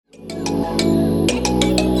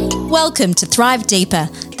Welcome to Thrive Deeper,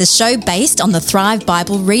 the show based on the Thrive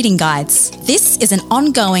Bible reading guides. This is an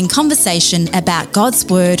ongoing conversation about God's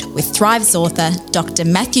Word with Thrive's author, Dr.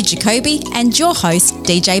 Matthew Jacoby, and your host,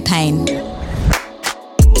 DJ Payne.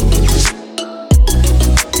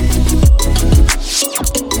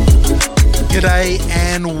 G'day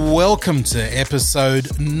and welcome to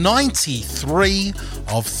episode 93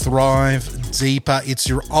 of Thrive Deeper. It's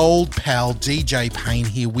your old pal DJ Payne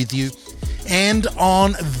here with you. And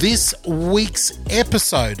on this week's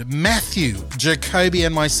episode, Matthew Jacoby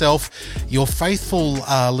and myself, your faithful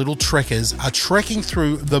little trekkers, are trekking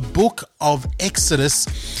through the book of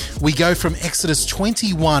Exodus. We go from Exodus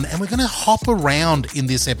 21 and we're going to hop around in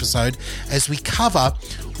this episode as we cover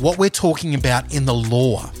what we're talking about in the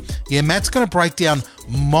law. Yeah, Matt's going to break down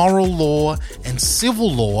moral law and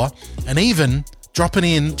civil law and even dropping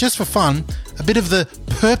in, just for fun, a bit of the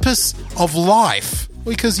purpose of life.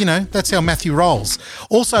 Because, you know, that's how Matthew rolls.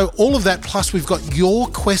 Also, all of that, plus we've got your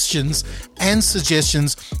questions and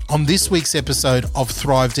suggestions on this week's episode of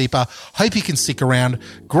Thrive Deeper. Hope you can stick around,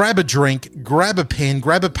 grab a drink, grab a pen,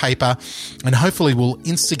 grab a paper, and hopefully we'll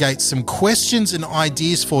instigate some questions and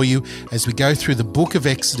ideas for you as we go through the book of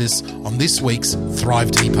Exodus on this week's Thrive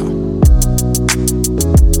Deeper.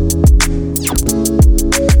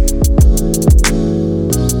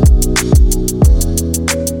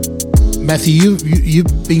 Matthew, you've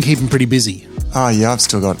been keeping pretty busy. Oh, yeah, I've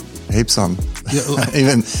still got heaps on,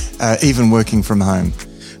 even working from home.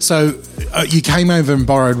 So you came over and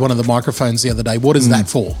borrowed one of the microphones the other day. What is that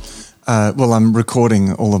for? Well, I'm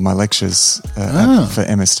recording all of my lectures for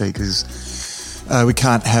MST because we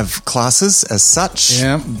can't have classes as such,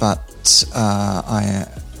 but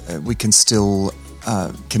we can still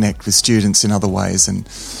connect with students in other ways. And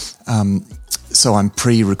so I'm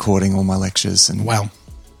pre-recording all my lectures. And wow.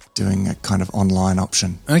 Doing a kind of online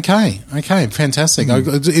option. Okay, fantastic.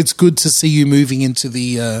 It's good to see you moving into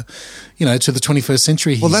the, to the 21st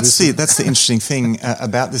century. Well, that's the interesting thing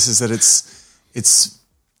about this is that it's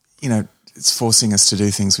forcing us to do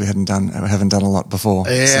things we haven't done a lot before.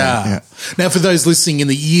 Yeah. Now, for those listening in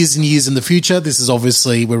the years and years in the future, this is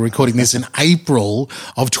obviously, we're recording this in April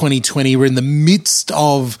of 2020. We're in the midst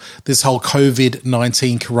of this whole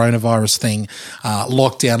COVID-19 coronavirus thing,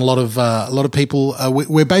 lockdown. A lot of people,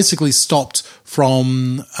 we're basically stopped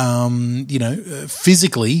from,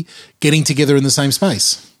 physically getting together in the same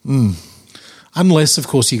space. Unless, of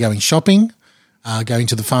course, you're going shopping, going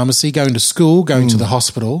to the pharmacy, going to school, going to the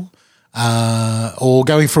hospital. Or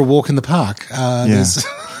going for a walk in the park.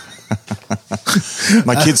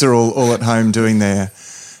 My kids are all at home doing their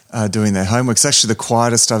homework. It's actually the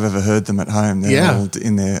quietest I've ever heard them at home. They're all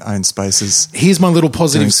in their own spaces. Here's my little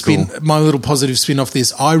positive spin. My little positive spin off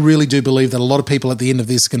this. I really do believe that a lot of people at the end of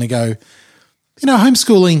this are going to go,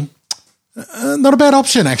 homeschooling, not a bad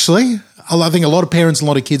option actually. I think a lot of parents and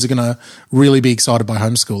a lot of kids are going to really be excited by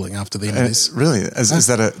homeschooling after the end of this. Really? Is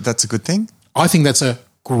that's a good thing? I think that's a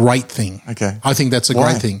great thing. Okay. I think that's a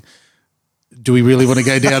great thing. Do we really want to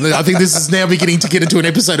go down there? I think this is now beginning to get into an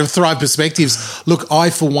episode of Thrive Perspectives. Look,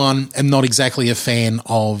 I, for one, am not exactly a fan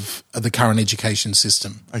of the current education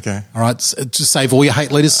system. Okay. All right. Just save all your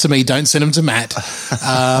hate letters to me. Don't send them to Matt.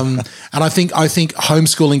 And I think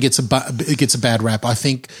homeschooling gets a bad rap. I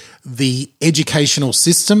think the educational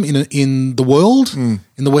system in the world, in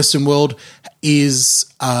the Western world, is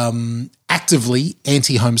actively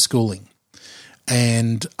anti-homeschooling.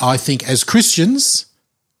 And I think as Christians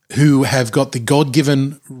who have got the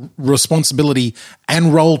God-given responsibility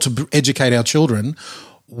and role to educate our children,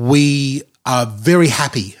 we are very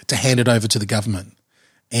happy to hand it over to the government.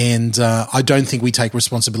 And I don't think we take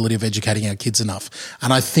responsibility of educating our kids enough.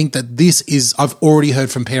 And I think that I've already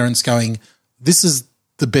heard from parents going, this is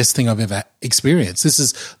the best thing I've ever experienced. This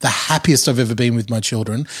is the happiest I've ever been with my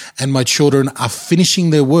children. And my children are finishing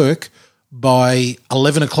their work by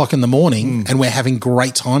 11 o'clock in the morning and we're having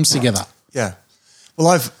great times together. Yeah. Well,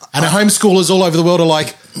 our homeschoolers all over the world are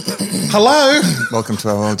like, hello. Welcome to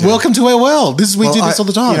our world. Yeah. Welcome to our world. We do this all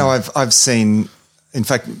the time. I've seen, in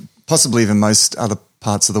fact, possibly even most other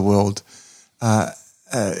parts of the world,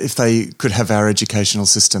 if they could have our educational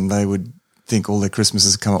system, they would think all their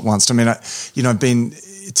Christmases come at once. I mean, I've been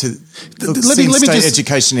to state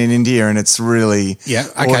education in India and it's really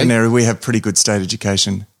ordinary. We have pretty good state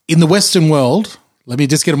education. In the Western world, let me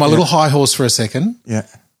just get on my little high horse for a second. Yeah.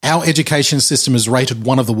 Our education system is rated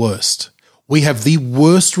one of the worst. We have the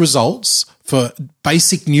worst results for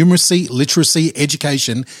basic numeracy, literacy,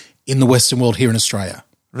 education in the Western world here in Australia.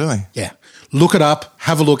 Really? Yeah. Look it up,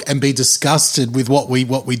 have a look, and be disgusted with what we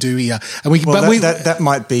do here. And that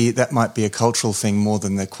might be a cultural thing more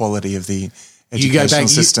than the quality of the educational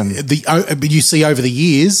system. But you see over the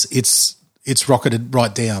years, it's rocketed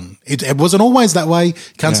right down. It wasn't always that way.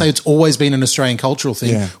 Can't say it's always been an Australian cultural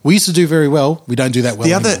thing. Yeah. We used to do very well. We don't do that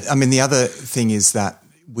well anymore. The other thing is that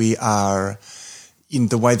we are, in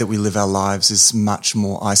the way that we live our lives, is much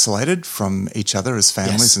more isolated from each other as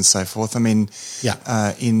families and so forth. I mean,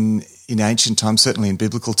 in ancient times, certainly in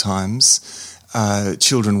biblical times,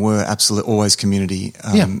 children were absolutely always community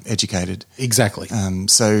educated. Exactly.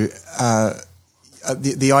 So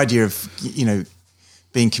the idea of,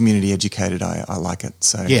 being community educated, I like it.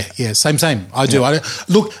 So same. I do.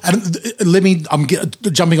 Look, I'm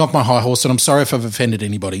jumping off my high horse, and I'm sorry if I've offended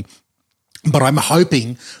anybody, but I'm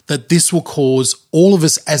hoping that this will cause all of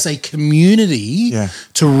us as a community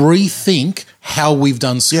to rethink how we've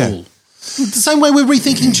done school. Yeah. The same way we're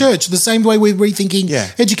rethinking church, the same way we're rethinking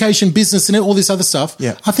education, business, and all this other stuff.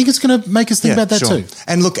 Yeah. I think it's going to make us think about that too.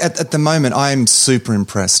 And look, at the moment, I am super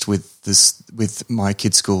impressed with my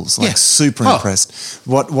kids' schools. Super impressed.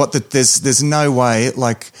 There's no way,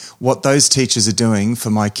 like, what those teachers are doing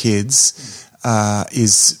for my kids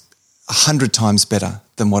is 100 times better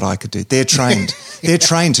than what I could do. They're trained. They're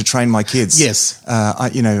trained to train my kids. Yes.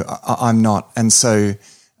 I'm not, and so.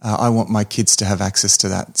 I want my kids to have access to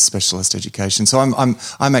that specialist education. So I'm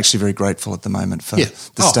actually very grateful at the moment for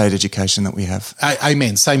the state education that we have.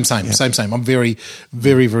 Amen. Same. I'm very,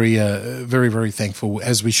 very, very, very, very thankful,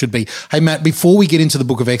 as we should be. Hey, Matt, before we get into the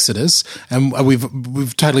book of Exodus, and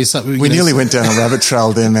we've totally... We nearly went down a rabbit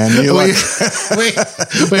trail there, man. It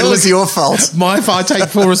was your fault. I take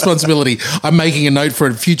full responsibility. I'm making a note for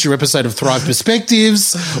a future episode of Thrive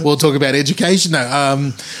Perspectives. We'll talk about education.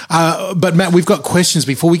 No, but Matt, we've got questions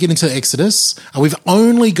before we get into Exodus. We've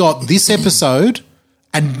only got this episode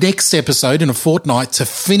and next episode in a fortnight to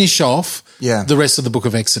finish off the rest of the book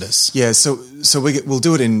of Exodus. Yeah, so we'll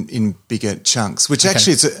do it in bigger chunks, which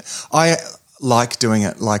actually I like doing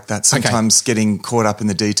it like that. Sometimes getting caught up in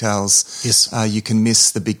the details, you can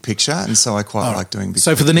miss the big picture, and so I quite like doing big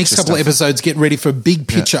picture. So for the next couple of episodes, get ready for a big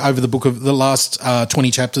picture over the last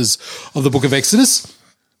 20 chapters of the book of Exodus.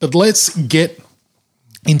 But let's get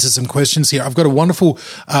into some questions here. I've got a wonderful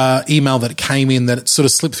email that came in that sort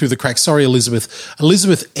of slipped through the cracks. Sorry, Elizabeth.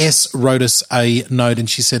 Elizabeth S. wrote us a note, and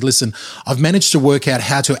she said, listen, I've managed to work out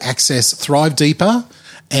how to access Thrive Deeper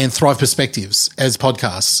and Thrive Perspectives as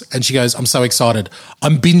podcasts. And she goes, I'm so excited.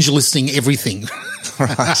 I'm binge listening everything.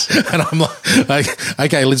 Right. And I'm like,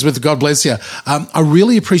 okay, Elizabeth, God bless you. I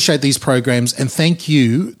really appreciate these programs, and thank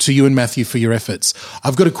you to you and Matthew for your efforts.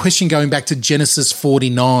 I've got a question going back to Genesis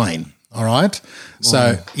 49. All right.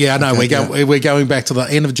 So, we're going back to the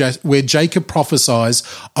end of where Jacob prophesies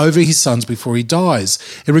over his sons before he dies.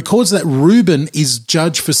 It records that Reuben is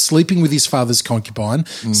judged for sleeping with his father's concubine.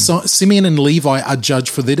 Simeon and Levi are judged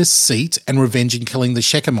for their deceit and revenge in killing the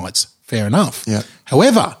Shechemites. Fair enough. Yeah.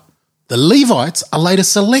 However, the Levites are later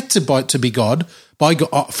selected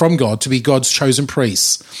from God to be God's chosen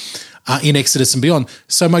priests. In Exodus and beyond.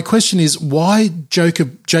 So my question is, why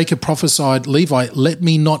Jacob prophesied, Levi, let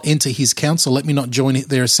me not enter his council, let me not join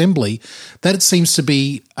their assembly? That seems to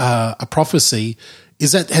be a prophecy.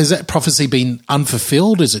 Has that prophecy been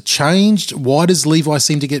unfulfilled? Is it changed? Why does Levi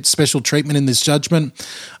seem to get special treatment in this judgment?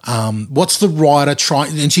 What's the writer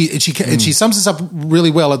trying? And she sums this up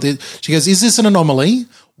really well. She goes, is this an anomaly?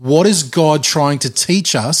 What is God trying to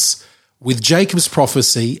teach us with Jacob's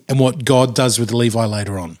prophecy and what God does with Levi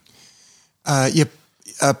later on?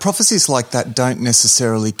 Prophecies like that don't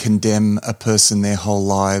necessarily condemn a person their whole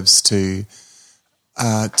lives to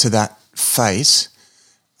that fate.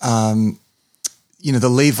 The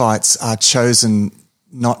Levites are chosen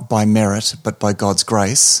not by merit but by God's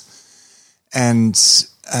grace, and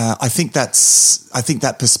I think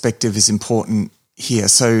that perspective is important here.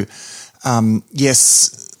 So,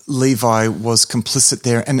 yes, Levi was complicit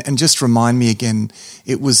there, and just remind me again,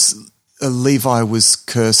 it was. Levi was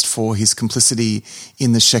cursed for his complicity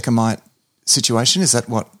in the Shechemite situation. Is that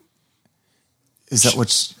what?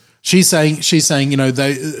 She's saying?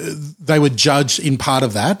 They were judged in part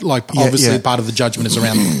of that. Like obviously, part of the judgment is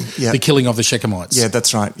around the killing of the Shechemites. Yeah,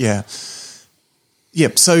 that's right. Yeah.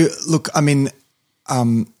 Yep. So look, I mean,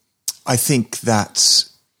 I think that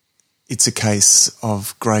it's a case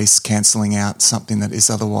of grace cancelling out something that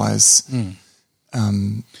is otherwise.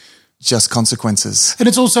 Just consequences. And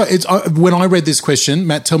it's when I read this question,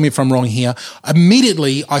 Matt, tell me if I'm wrong here,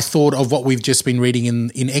 immediately I thought of what we've just been reading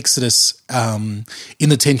in Exodus in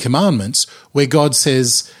the 10 Commandments, where God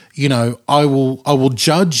says, I will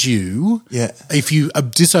judge you if you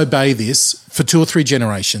disobey this for 2 or 3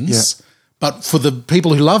 generations, but for the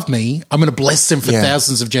people who love me, I'm going to bless them for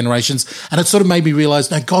thousands of generations. And it sort of made me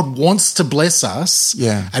realize, no, God wants to bless us.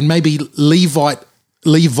 Yeah. And maybe Levi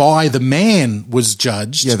the man was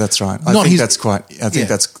judged. Yeah, that's right. I think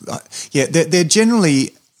there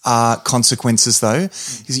generally are consequences though.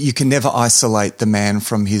 You can never isolate the man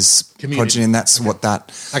from his progeny, and that's what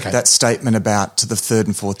that statement about to the third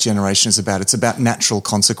and fourth generation is about. It's about natural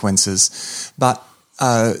consequences. But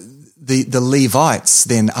the Levites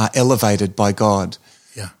then are elevated by God.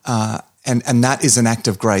 Yeah. And that is an act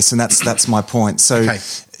of grace, and that's my point. So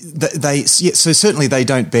so certainly they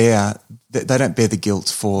don't bear the guilt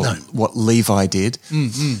for what Levi did,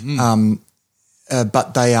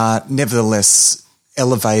 but they are nevertheless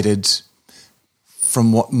elevated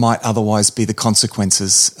from what might otherwise be the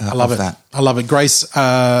consequences of that. I love it. Grace,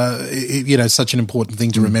 such an important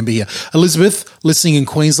thing to remember here. Elizabeth, listening in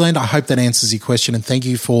Queensland, I hope that answers your question, and thank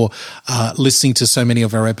you for listening to so many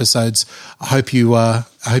of our episodes. I hope you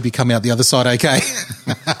come out the other side okay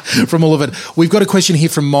from all of it. We've got a question here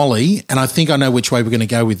from Molly, and I think I know which way we're going to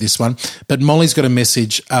go with this one, but Molly's got a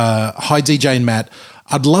message. Hi, DJ and Matt.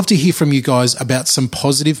 I'd love to hear from you guys about some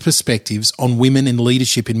positive perspectives on women in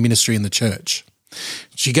leadership in ministry in the church.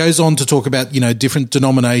 She goes on to talk about, different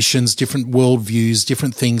denominations, different worldviews,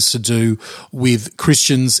 different things to do with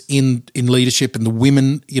Christians in leadership and the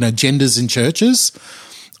women, genders in churches.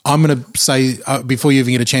 I'm going to say, before you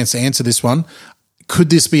even get a chance to answer this one, could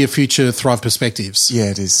this be a future Thrive Perspectives?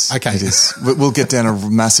 Yeah, it is. Okay. It is. We'll get down a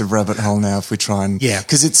massive rabbit hole now if we try and... Yeah.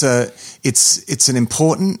 Because it's an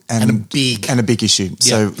important and a big issue.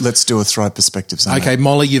 Yeah. So let's do a Thrive Perspectives on Okay, that.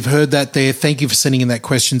 Molly, you've heard that there. Thank you for sending in that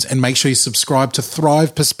questions, and make sure you subscribe to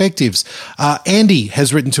Thrive Perspectives. Andy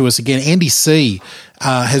has written to us again. Andy C.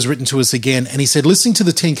 Has written to us again, and he said, listening to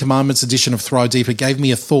the 10 Commandments edition of Thrive Deeper gave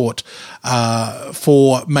me a thought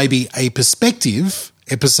for maybe a perspective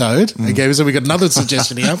episode. Okay, so we got another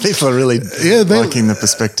suggestion here. People are really liking the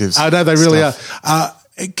perspectives. I know they really are.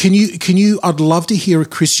 Can you? I'd love to hear a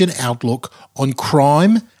Christian outlook on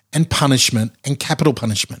crime and punishment and capital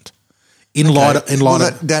punishment in light of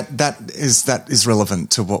that is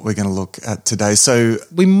relevant to what we're going to look at today. So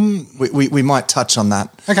we might touch on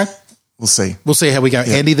that. Okay. We'll see. We'll see how we go.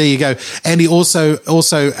 Yeah. Andy, there you go. Andy also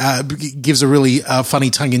gives a really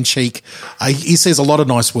funny tongue-in-cheek. He says a lot of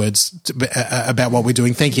nice words about what we're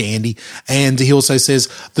doing. Thank you, Andy. And he also says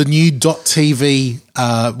the new .tv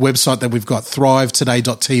website that we've got,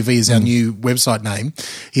 thrivetoday.tv is our new website name.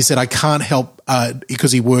 He said, I can't help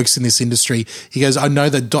because he works in this industry. He goes, I know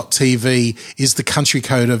that .tv is the country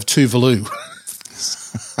code of Tuvalu.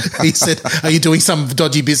 He said, are you doing some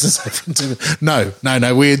dodgy business? No.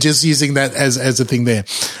 We're just using that as a thing there.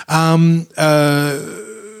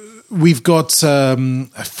 We've got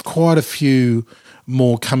quite a few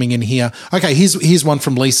more coming in here. Okay, here's one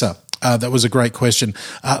from Lisa. That was a great question.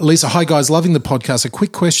 Lisa, hi guys, loving the podcast. A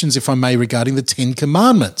quick questions, if I may, regarding the 10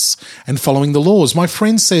 Commandments and following the laws. My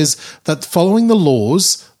friend says that following the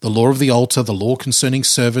laws, the law of the altar, the law concerning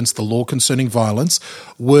servants, the law concerning violence,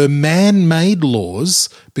 were man-made laws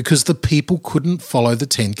because the people couldn't follow the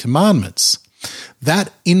 10 Commandments.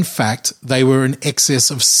 That, in fact, they were in excess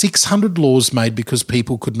of 600 laws made because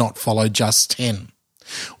people could not follow just 10.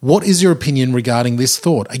 What is your opinion regarding this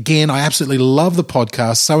thought? Again, I absolutely love the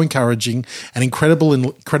podcast. So encouraging and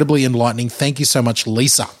incredibly enlightening. Thank you so much,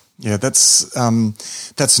 Lisa. Yeah, that's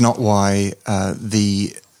not why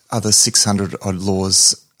the other 600 odd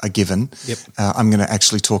laws are given. Yep. I'm going to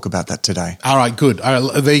actually talk about that today. All right, good. All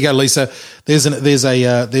right, there you go, Lisa. There's a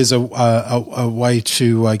way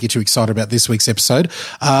to get you excited about this week's episode.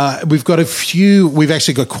 We've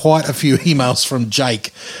actually got quite a few emails from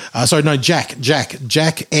Jack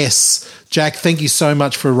S. Jack, thank you so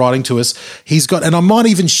much for writing to us. He's got, and I might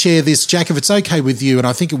even share this, Jack, if it's okay with you, and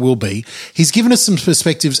I think it will be. He's given us some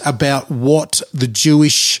perspectives about what the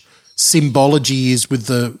Jewish symbology is with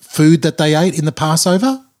the food that they ate in the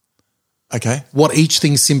Passover. Okay. What each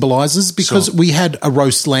thing symbolizes, because we had a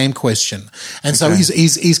roast lamb question. And so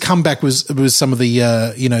he's come back with some of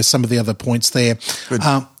the, some of the other points there.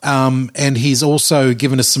 And he's also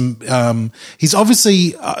given us some, he's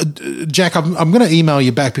obviously, Jack, I'm going to email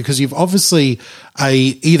you back because you've obviously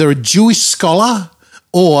either a Jewish scholar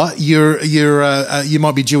or you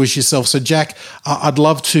might be Jewish yourself. So Jack, I'd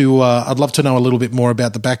love to know a little bit more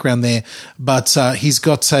about the background there, but he's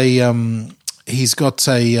got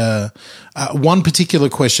one particular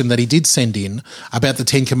question that he did send in about the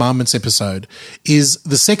 10 Commandments episode is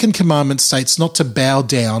the second commandment states not to bow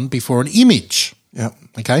down before an image. Yeah.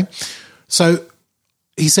 Okay. So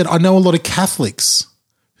he said, I know a lot of Catholics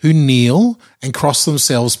who kneel and cross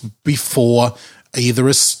themselves before either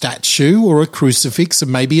a statue or a crucifix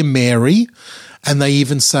and maybe a Mary, and they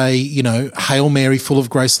even say, Hail Mary, full of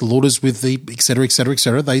grace, the Lord is with thee, et cetera, et cetera, et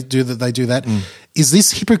cetera. They do that. Is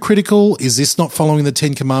this hypocritical? Is this not following the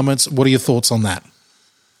 10 Commandments? What are your thoughts on that?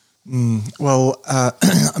 Well,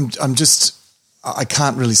 I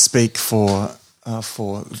can't really speak for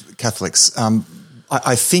Catholics.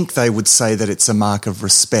 I think they would say that it's a mark of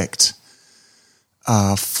respect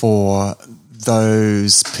for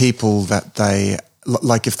those people that they,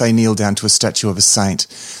 like if they kneel down to a statue of a saint,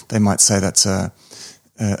 they might say that's a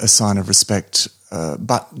sign of respect.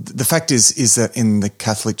 But the fact is that in the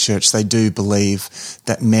Catholic Church, they do believe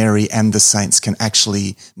that Mary and the saints can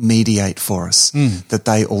actually mediate for us, that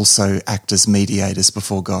they also act as mediators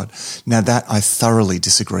before God. Now, that I thoroughly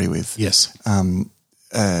disagree with. Yes.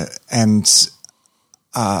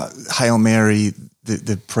 Hail Mary,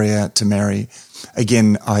 the prayer to Mary,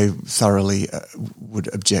 again, I thoroughly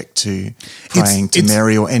would object to praying to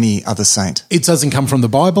Mary or any other saint. It doesn't come from the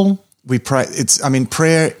Bible. We pray.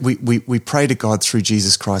 Prayer. We pray to God through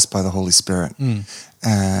Jesus Christ by the Holy Spirit.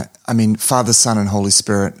 Father, Son, and Holy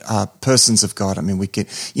Spirit are persons of God.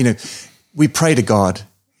 We pray to God.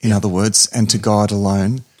 In other words, and to God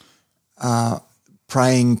alone.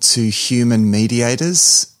 Praying to human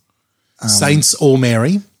mediators, saints or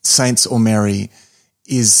Mary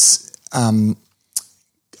is,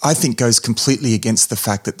 I think, goes completely against the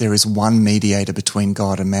fact that there is one mediator between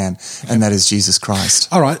God and man, and that is Jesus Christ.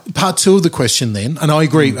 All right, part 2 of the question then, and I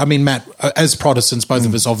agree. Matt, as Protestants, both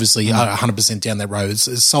of us obviously are 100% down that road.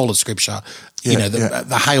 It's sola scriptura.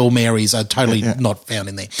 The Hail Marys are totally not found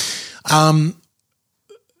in there.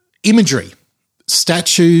 Imagery,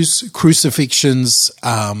 statues, crucifixions,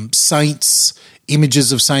 saints,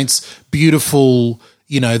 images of saints, beautiful.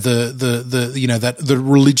 The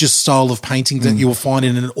religious style of painting that you will find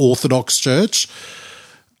in an Orthodox church.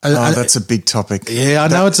 That's a big topic. Yeah, I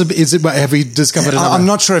know have we discovered another? I'm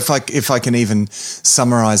not sure if I can even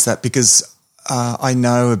summarize that, because I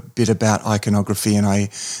know a bit about iconography, and I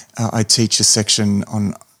teach a section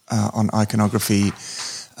on iconography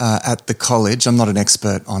at the college. I'm not an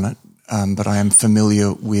expert on it, but I am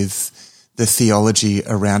familiar with the theology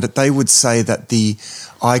around it. They would say that the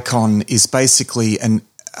icon is basically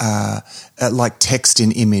like text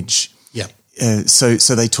in image. Yeah. So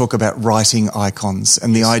they talk about writing icons,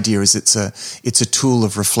 and the idea is it's a tool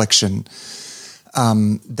of reflection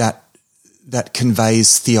that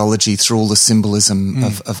conveys theology through all the symbolism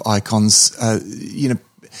of icons.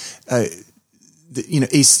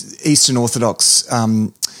 Eastern Orthodox.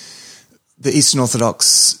 The Eastern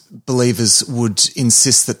Orthodox believers would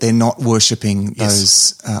insist that they're not worshipping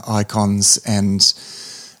those icons, and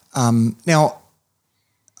now,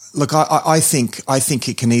 look, I think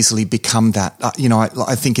it can easily become that.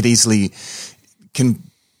 I think it easily can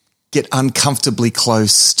get uncomfortably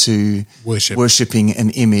close to worshipping an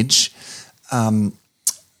image,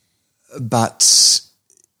 but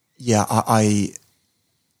yeah, I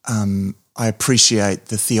appreciate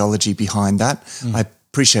the theology behind that. I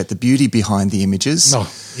appreciate the beauty behind the images.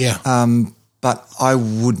 But I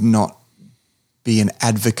would not be an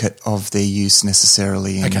advocate of their use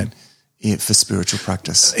necessarily for spiritual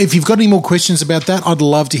practice. If you've got any more questions about that, I'd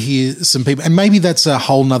love to hear some people. And maybe that's a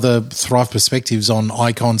whole nother Thrive Perspectives on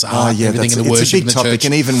icons, art, everything in the worship. It's a big topic,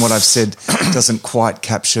 and even what I've said doesn't quite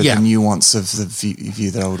capture the nuance of the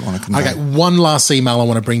view that I would want to convey. Okay, one last email I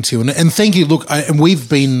want to bring to you. And thank you. Look, and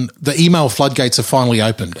the email floodgates are finally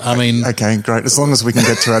opened. Okay, great. As long as we can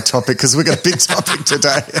get to our topic, because we've got a big topic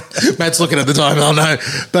today. Matt's looking at the time, I know.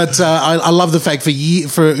 But I love the fact for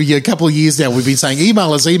a couple of years now, we've been saying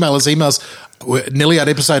email us. We're nearly at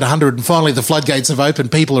episode 100, and finally the floodgates have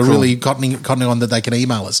opened. People are really cottoning on that they can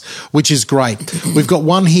email us, which is great. We've got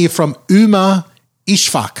one here from Uma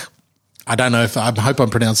Ishfaq. I don't know I hope I'm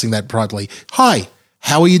pronouncing that properly. Hi,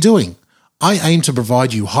 how are you doing? I aim to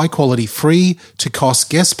provide you high quality, free to cost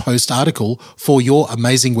guest post article for your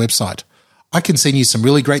amazing website. I can send you some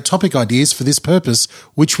really great topic ideas for this purpose,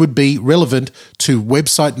 which would be relevant to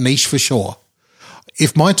website niche for sure.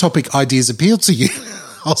 If my topic ideas appeal to you,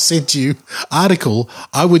 I'll send you article.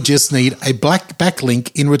 I would just need a black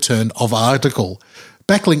backlink in return of article.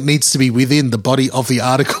 Backlink needs to be within the body of the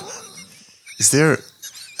article. Is there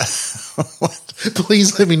what?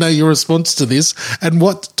 Please let me know your response to this and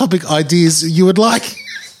what topic ideas you would like.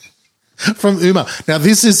 From Uma. Now,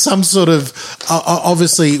 this is some sort of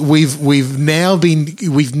obviously we've now been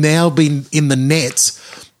in the net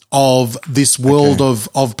of this world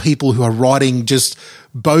of people who are writing just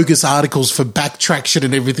bogus articles for backtraction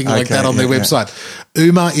and everything like that on their website.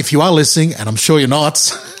 Uma, if you are listening, and I'm sure you're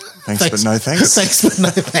not, Thanks, but no thanks. Thanks, but no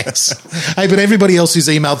thanks. Hey, but everybody else who's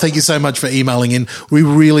emailed, thank you so much for emailing in. We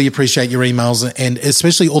really appreciate your emails and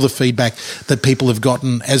especially all the feedback that people have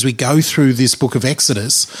gotten as we go through this book of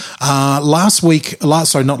Exodus. Last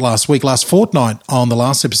fortnight on the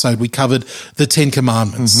last episode, we covered the 10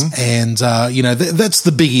 Commandments. And, that's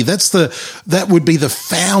the biggie. That would be the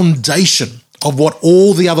foundation of what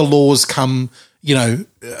all the other laws are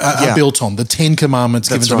built on, the 10 Commandments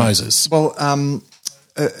given to Moses. Well,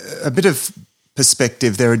 a bit of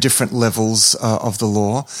perspective, there are different levels of the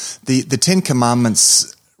law. The 10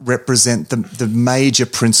 Commandments represent the major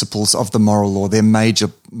principles of the moral law. They're major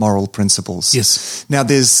moral principles. Yes. Now,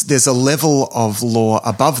 there's a level of law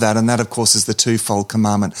above that, and that, of course, is the twofold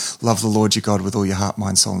commandment. Love the Lord your God with all your heart,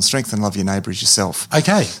 mind, soul, and strength, and love your neighbour as yourself.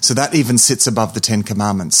 Okay. So that even sits above the 10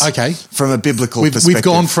 Commandments. Okay. From a biblical perspective. We've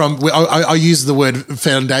gone from, I used the word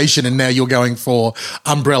foundation, and now you're going for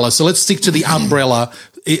umbrella. So let's stick to the umbrella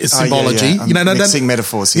symbology. Mixing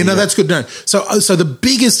metaphors here. That's good. No. So the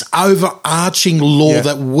biggest overarching law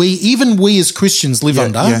that we as Christians live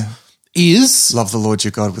under is love the Lord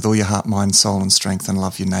your God with all your heart, mind, soul, and strength, and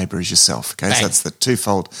love your neighbour as yourself. Okay, so that's the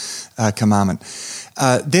twofold commandment.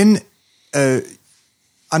 Then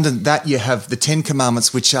under that you have the 10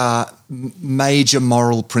 Commandments, which are major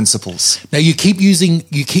moral principles. Now you've used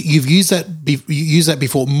that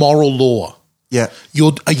before. Moral law. Yeah.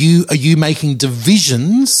 Are you making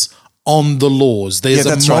divisions on the laws? There's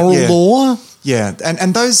a moral law. Yeah,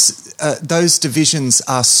 and those divisions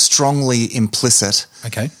are strongly implicit.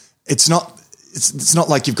 Okay. It's not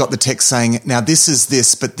like you've got the text saying, now this is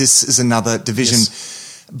this, but this is another division.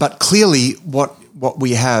 Yes. But clearly what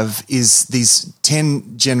we have is these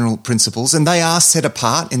 10 general principles, and they are set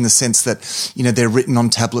apart in the sense that, they're written on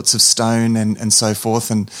tablets of stone and so forth.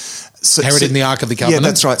 And carried in the Ark of the Covenant. Yeah,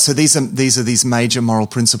 that's right. So these are these major moral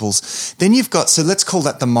principles. Then you've got, so let's call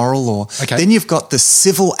that the moral law. Okay. Then you've got the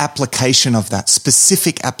civil application of that,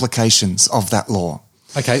 specific applications of that law.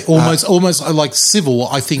 Okay, almost like civil.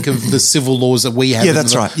 I think of the civil laws that we have in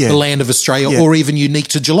the land of Australia, or even unique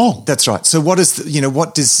to Geelong. That's right. So what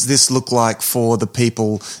does this look like for the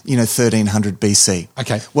people 1300 BC?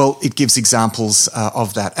 Okay. Well, it gives examples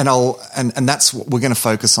of that, and that's what we're going to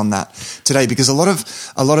focus on that today, because a lot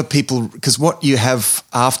of people, because what you have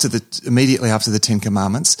immediately after the 10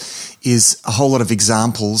 Commandments is a whole lot of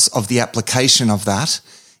examples of the application of that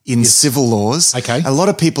in civil laws. Okay. A lot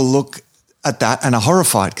of people look at that and are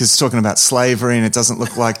horrified because it's talking about slavery and it doesn't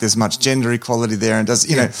look like there's much gender equality there,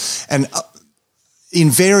 and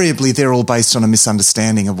invariably they're all based on a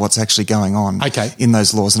misunderstanding of what's actually going on in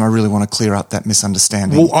those laws, and I really want to clear up that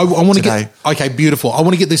misunderstanding. Well, I want to beautiful. I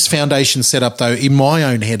want to get this foundation set up though in my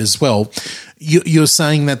own head as well. You're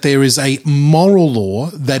saying that there is a moral law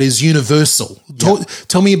that is universal.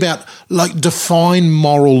 Tell me about, define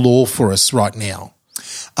moral law for us right now.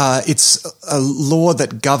 It's a law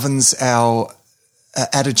that governs our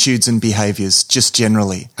attitudes and behaviours just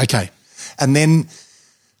generally. Okay. And then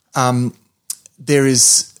there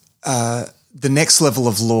is the next level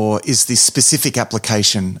of law is the specific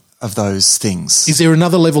application of those things. Is there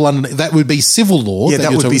another level under that? Would be civil law? Yeah,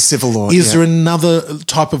 that would be civil law. Is there another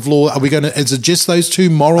type of law? Are we going to, is it just those two,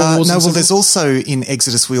 moral laws? No, well, there's also in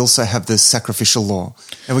Exodus, we also have the sacrificial law.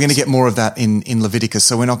 And we're going to get more of that in Leviticus,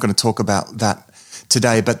 so we're not going to talk about that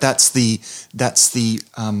today, but that's the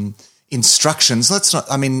instructions. It's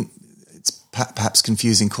perhaps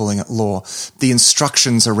confusing calling it law. The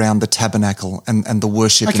instructions around the tabernacle and the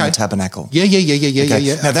worship in the tabernacle.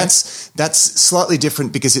 Yeah. Now that's slightly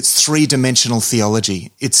different because it's 3-dimensional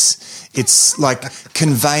theology. It's like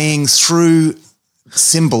conveying through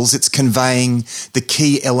symbols. It's conveying the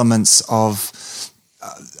key elements of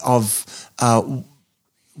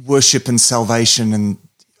worship and salvation, and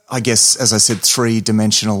I guess, as I said,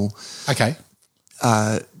 3-dimensional. Okay.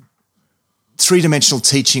 3-dimensional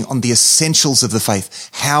teaching on the essentials of the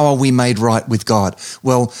faith. How are we made right with God?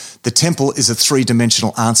 Well, the temple is a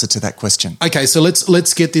 3-dimensional answer to that question. Okay, so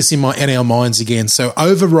let's get this in our minds again. So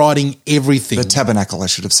overriding everything. The tabernacle, I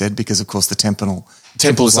should have said, because of course the temple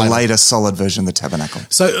is a later solid version of the tabernacle.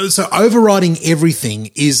 So overriding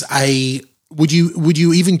everything is a. Would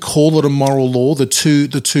you even call it a moral law? The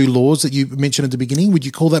two laws that you mentioned at the beginning. Would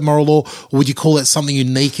you call that moral law, or would you call that something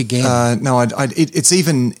unique again? No,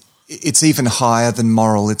 it's even higher than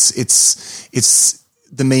moral. It's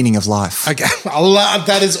the meaning of life. Okay,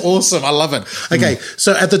 that is awesome. I love it. Okay,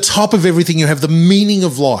 so at the top of everything, you have the meaning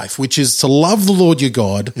of life, which is to love the Lord your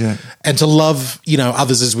God and to love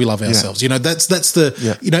others as we love ourselves. That's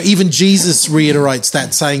the even Jesus reiterates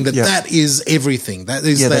that, saying that that is everything. That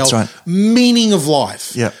is that's right. Meaning of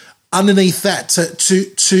life. Yeah. underneath that,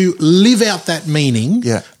 to live out that meaning,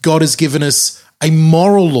 Yeah. God has given us a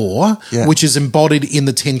moral law, Yeah. which is embodied in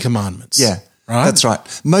the 10 Commandments. Yeah, right? That's right.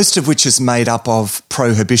 Most of which is made up of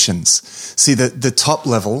prohibitions. See, the top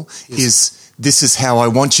level is this is how I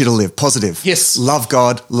want you to live, positive. Yes. Love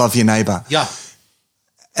God, love your neighbor. Yeah.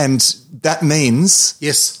 And that means...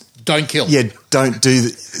 Yes. Don't kill. Yeah, don't do...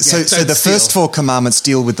 So don't the steal. first 4 commandments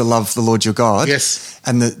deal with the love of the Lord your God. Yes.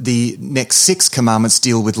 And the next 6 commandments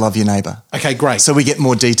deal with love your neighbor. Okay, great. So we get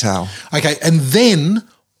more detail. Okay, and then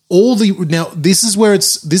now this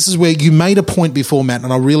is where you made a point before, Matt,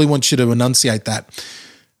 and I really want you to enunciate that.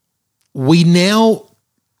 We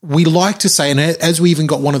like to say, and as we even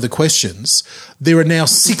got one of the questions, there are now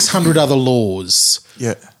 600 other laws.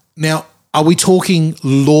 Yeah. Now, are we talking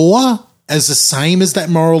law as the same as that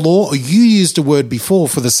moral law? Or you used a word before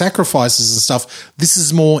for the sacrifices and stuff. This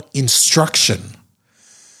is more instruction.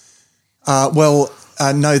 No,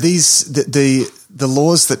 the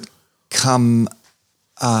laws that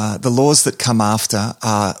come after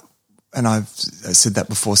are, and I've said that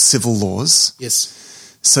before, civil laws.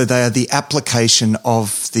 Yes. So they are the application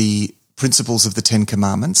of the principles of the 10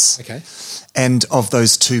 Commandments. Okay. And of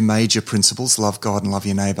those 2 major principles, love God and love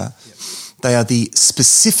your neighbor. Yep. They are the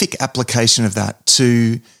specific application of that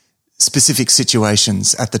to specific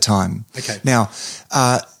situations at the time. Okay. Now,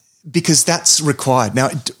 because that's required. Now,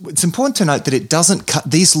 it's important to note that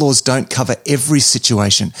these laws don't cover every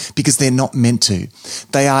situation because they're not meant to.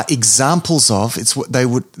 They are examples of, they're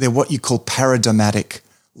what you call paradigmatic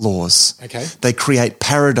laws. Okay. They create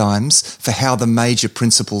paradigms for how the major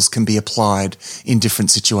principles can be applied in different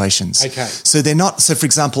situations. Okay. So they're not, so for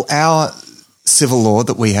example, our civil law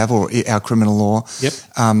that we have, or our criminal law, Yep.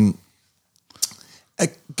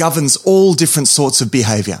 It governs all different sorts of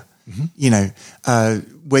behaviour. Mm-hmm. You know,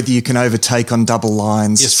 whether you can overtake on double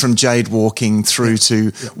lines, Yes. from jade walking through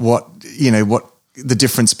to what the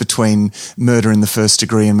difference between murder in the first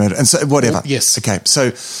degree and murder, and so whatever. Yes. Okay.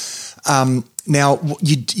 So now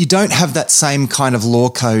you don't have that same kind of law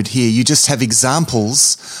code here. You just have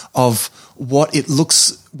examples of what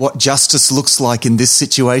justice looks like in this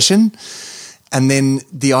situation. And then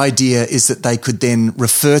the idea is that they could then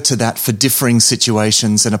refer to that for differing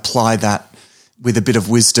situations and apply that with a bit of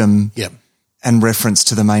wisdom Yep. and reference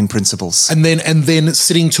to the main principles. And then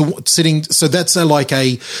sitting. So that's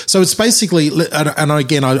so it's basically, and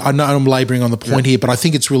again, I know I'm labouring on the point here, but I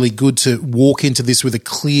think it's really good to walk into this with a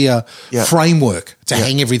clear framework to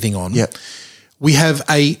hang everything on. Yeah. We have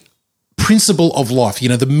a principle of life. You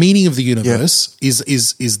know, the meaning of the universe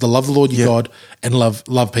is the love of the Lord your God and love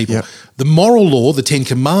people. Yeah. The moral law, the 10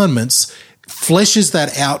 Commandments, fleshes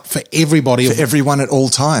that out for everybody. For everyone at all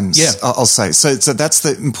times, Yeah. I'll say. So that's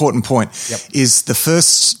the important point, is the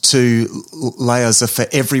first 2 layers are for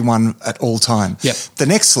everyone at all time. Yep. The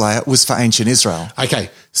next layer was for ancient Israel.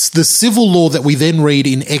 Okay. The civil law that we then read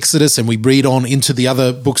in Exodus and we read on into the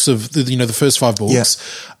other books of, the first 5 books,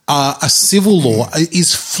 a civil law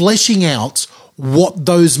is fleshing out what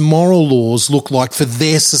those moral laws look like for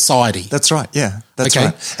their society. That's right. Yeah, that's Okay.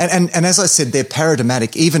 right. And as I said, they're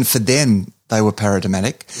paradigmatic. Even for them, they were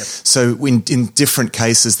paradigmatic. Yep. So in different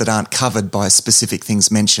cases that aren't covered by specific things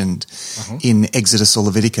mentioned in Exodus or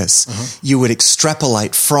Leviticus, you would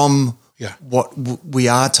extrapolate from what we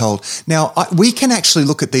are told. Now, we can actually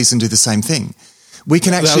look at these and do the same thing. We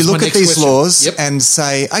can actually look at these laws and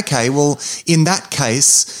say, okay, well, in that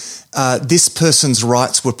case, this person's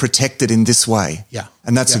rights were protected in this way. Yeah.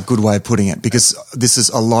 And that's a good way of putting it, because this is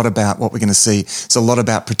a lot about what we're going to see. It's a lot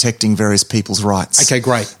about protecting various people's rights. Okay,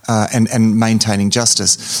 great. And maintaining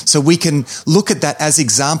justice. So we can look at that as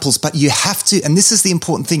examples, but you have to, and this is the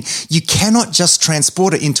important thing, you cannot just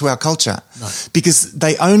transport it into our culture, because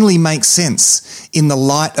they only make sense in the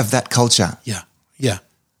light of that culture. Yeah. Yeah.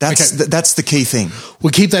 That's the key thing. We'll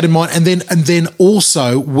keep that in mind. And then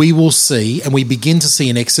also we will see, and we begin to see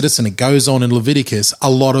in Exodus, and it goes on in Leviticus, a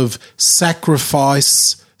lot of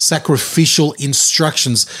sacrificial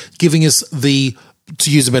instructions, giving us to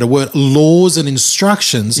use a better word, laws and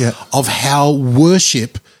instructions of how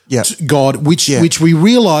worship God, which we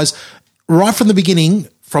realize right from the beginning,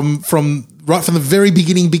 from the very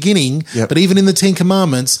beginning, but even in the 10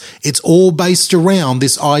 Commandments, it's all based around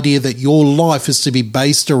this idea that your life is to be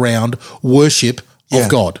based around worship of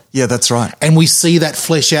God. Yeah, that's right. And we see that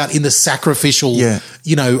flesh out in the sacrificial,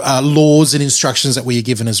 laws and instructions that we are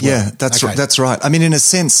given as well. Yeah, that's right. I mean, in a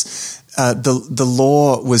sense, the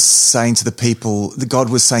law was saying to the people, God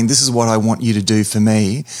was saying, this is what I want you to do for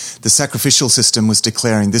me. The sacrificial system was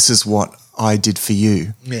declaring, this is what I did for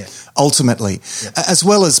you. Yeah. Ultimately, as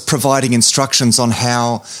well as providing instructions on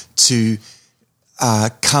how to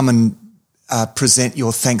come and present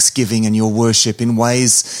your thanksgiving and your worship in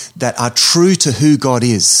ways that are true to who God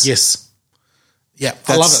is. Yes. Yeah,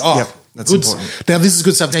 I love it. Oh, yeah, that's good. important. Now, this is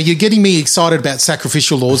good stuff. Now, you're getting me excited about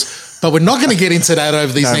sacrificial laws, but we're not going to get into that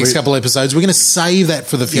over these next couple episodes. We're going to save that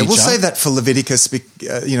for the future. Yeah, we'll save that for Leviticus,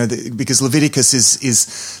 because Leviticus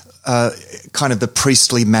is kind of the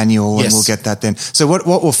priestly manual, and we'll get that then. So what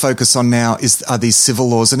we'll focus on now are these civil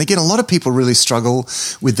laws. And again, a lot of people really struggle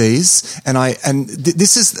with these. And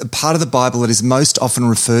this is a part of the Bible that is most often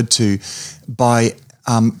referred to by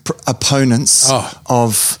opponents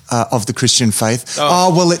of the Christian faith.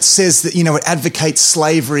 Well, it says that, it advocates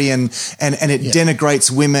slavery and it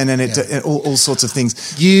denigrates women and it all sorts of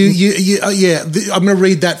things. I'm going to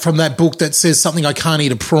read that from that book that says something I can't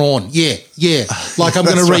eat a prawn. Like I'm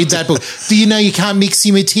going to read that book. Do you know you can't mix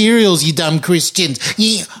your materials, you dumb Christians?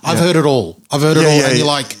 Yeah, I've heard it all. And you're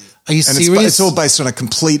like, are you serious? It's all based on a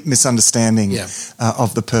complete misunderstanding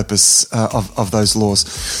of the purpose of those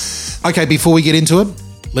laws. Okay, before we get into it,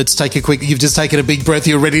 let's take a quick... You've just taken a big breath.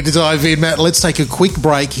 You're ready to dive in, Matt. Let's take a quick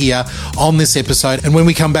break here on this episode. And when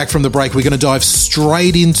we come back from the break, we're going to dive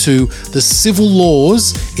straight into the civil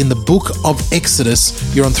laws in the book of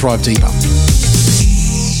Exodus. You're on Thrive Deeper.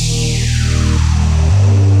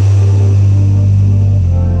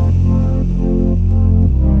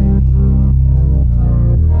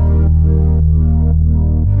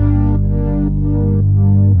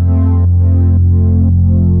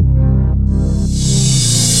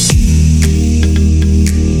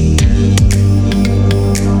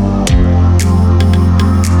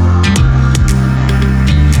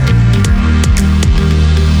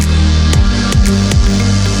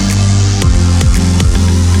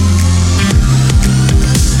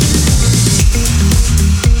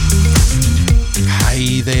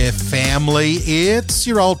 It's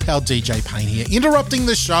your old pal DJ Payne here, interrupting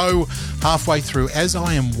the show halfway through, as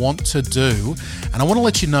I am wont to do. And I want to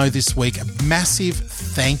let you know this week a massive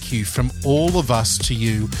thank you from all of us to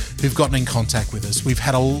you who've gotten in contact with us. We've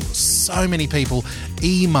had so many people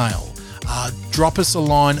email, drop us a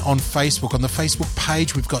line on Facebook. On the Facebook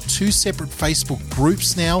page, we've got 2 separate Facebook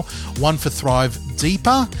groups now, one for Thrive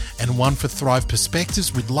Deeper and one for Thrive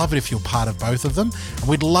Perspectives. We'd love it if you're part of both of them. And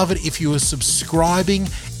we'd love it if you are subscribing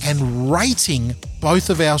and rating both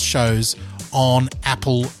of our shows on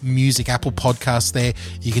Apple Music, Apple Podcasts there.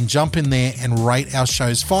 You can jump in there and rate our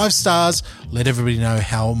shows 5 stars. Let everybody know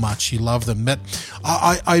how much you love them. But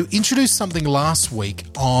I introduced something last week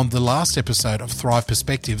on the last episode of Thrive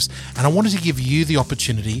Perspectives, and I wanted to give you the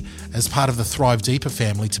opportunity as part of the Thrive Deeper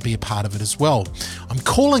family to be a part of it as well. I'm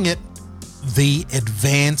calling it the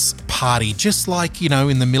advance party. Just like,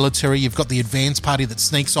 in the military, you've got the advance party that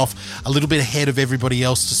sneaks off a little bit ahead of everybody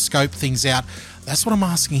else to scope things out. That's what I'm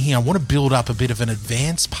asking here. I want to build up a bit of an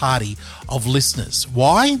advance party of listeners.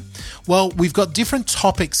 Why? Well, we've got different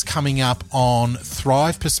topics coming up on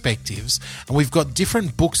Thrive Perspectives, and we've got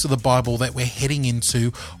different books of the Bible that we're heading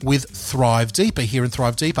into with Thrive Deeper here in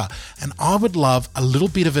Thrive Deeper. And I would love a little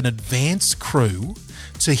bit of an advance crew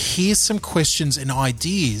to hear some questions and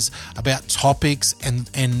ideas about topics and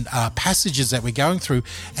passages that we're going through,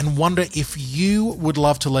 and wonder if you would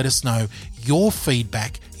love to let us know your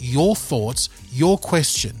feedback, your thoughts, your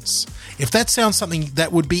questions. If that sounds something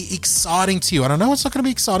that would be exciting to you, and I know it's not going to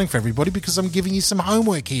be exciting for everybody because I'm giving you some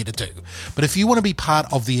homework here to do, but if you want to be part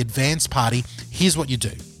of the advance party, here's what you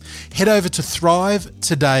do. Head over to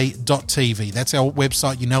thrivetoday.tv. That's our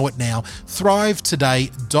website. You know it now.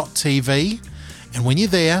 thrivetoday.tv. And when you're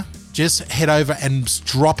there, just head over and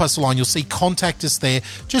drop us a line. You'll see contact us there.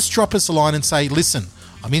 Just drop us a line and say, listen,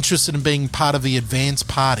 I'm interested in being part of the advance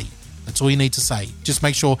party. That's all you need to say. Just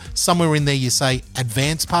make sure somewhere in there you say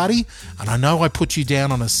advance party. And I know I put you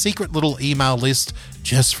down on a secret little email list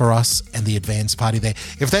just for us and the advance party there.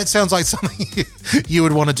 If that sounds like something you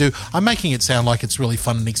would want to do, I'm making it sound like it's really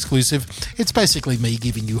fun and exclusive. It's basically me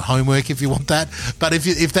giving you homework if you want that. But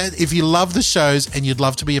if you love the shows and you'd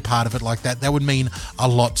love to be a part of it like that, that would mean a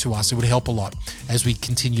lot to us. It would help a lot as we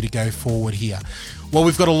continue to go forward here. Well,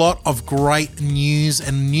 we've got a lot of great news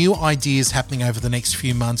and new ideas happening over the next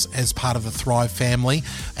few months as part of the Thrive family,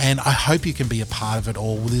 and I hope you can be a part of it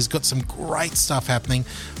all. There's got some great stuff happening,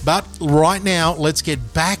 but right now, let's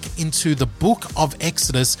get back into the book of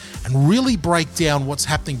Exodus and really break down what's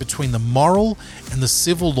happening between the moral and the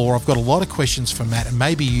civil law. I've got a lot of questions for Matt, and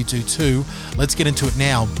maybe you do too. Let's get into it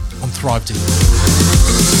now on Thrive Deeper.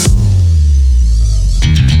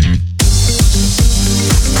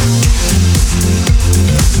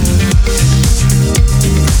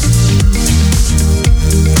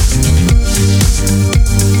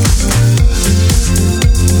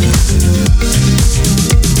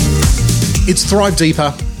 It's Thrive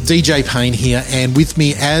Deeper, DJ Payne here, and with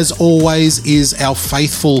me, as always, is our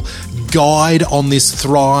faithful guide on this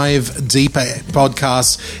Thrive Deeper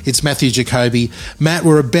podcast. It's Matthew Jacoby. Matt,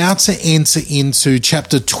 we're about to enter into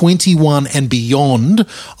chapter 21 and beyond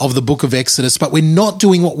of the book of Exodus, but we're not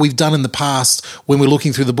doing what we've done in the past when we're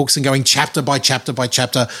looking through the books and going chapter by chapter by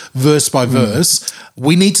chapter, verse by verse.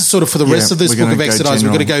 We need to sort of, for the rest of this book of Exodus, we're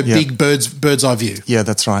going to go big bird's eye view. Yeah,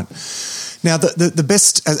 that's right. Now, the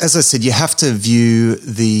best, as I said, you have to view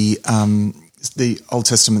the Old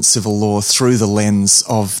Testament civil law through the lens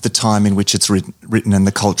of the time in which it's written and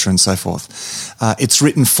the culture and so forth. It's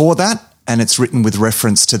written for that, and it's written with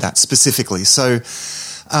reference to that specifically. So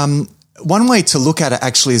one way to look at it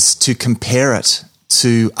actually is to compare it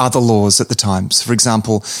to other laws at the time. So, for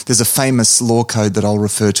example, there's a famous law code that I'll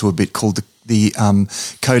refer to a bit called the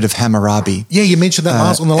Code of Hammurabi. Yeah, you mentioned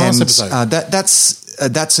that on the last episode.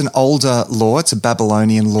 That's an older law. It's a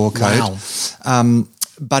Babylonian law code. Wow.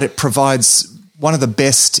 But it provides one of the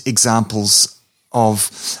best examples of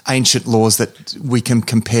ancient laws that we can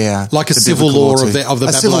compare. Like a civil law of the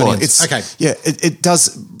Babylonians. Okay. Yeah, it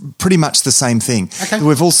does pretty much the same thing. Okay.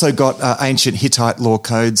 We've also got ancient Hittite law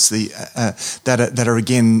codes that are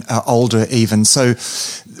again older even. So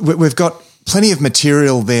we've got plenty of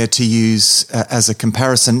material there to use as a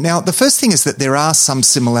comparison. Now, the first thing is that there are some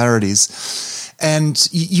similarities. And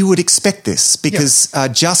you would expect this because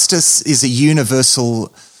justice is a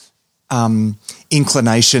universal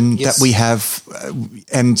inclination that we have,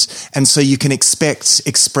 and so you can expect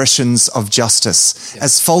expressions of justice,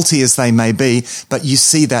 as faulty as they may be. But you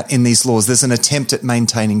see that in these laws. There's an attempt at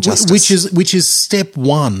maintaining justice, which is step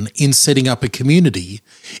one in setting up a community,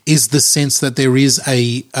 is the sense that there is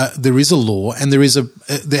a law and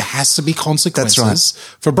there has to be consequences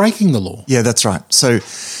for breaking the law. Yeah, that's right. So.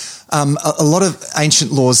 A lot of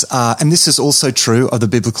ancient laws are, and this is also true of the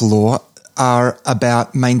biblical law, are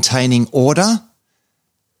about maintaining order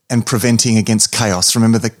and preventing against chaos.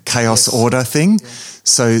 Remember the chaos order thing? Yeah.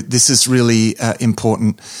 So this is really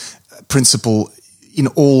important principle in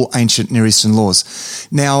all ancient Near Eastern laws.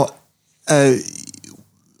 Now, I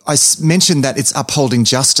mentioned that it's upholding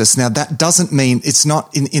justice. Now, that doesn't mean it's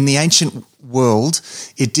not in the ancient world.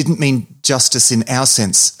 It didn't mean justice in our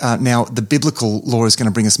sense. Now, the biblical law is going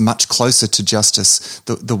to bring us much closer to justice,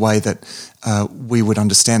 the way that we would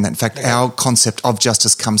understand that. In fact, our concept of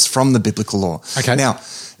justice comes from the biblical law. Okay. Now,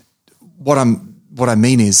 what I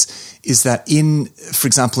mean is that for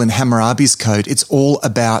example, in Hammurabi's code, it's all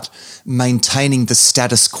about maintaining the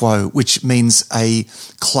status quo, which means a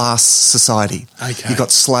class society. Okay. You've got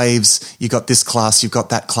slaves, you've got this class, you've got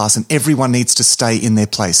that class, and everyone needs to stay in their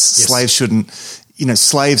place. Yes. Slaves shouldn't,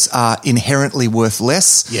 slaves are inherently worth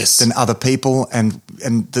less than other people, and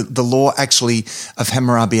the law actually of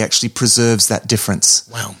Hammurabi actually preserves that difference.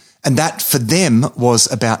 Wow. And that for them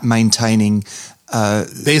was about maintaining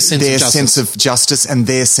their sense of justice and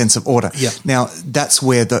their sense of order. Yeah. Now, that's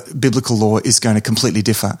where the biblical law is going to completely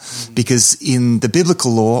differ, because in the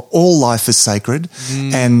biblical law, all life is sacred,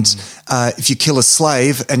 and if you kill a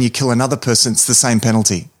slave and you kill another person, it's the same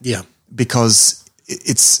penalty. Yeah. Because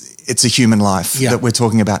it's a human life that we're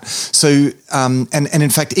talking about. So, and in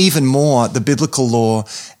fact, even more, the biblical law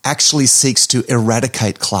actually seeks to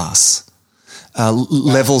eradicate class.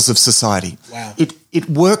 Levels of society. Wow. It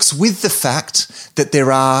works with the fact that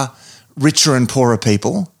there are richer and poorer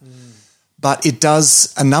people, but it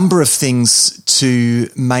does a number of things to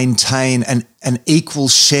maintain an equal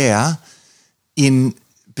share in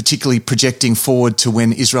particularly projecting forward to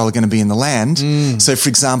when Israel are going to be in the land. So, for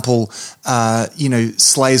example,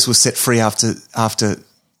 slaves were set free after 6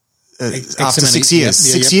 years.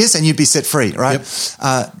 6 years and you'd be set free, right?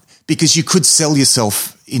 Yep. Because you could sell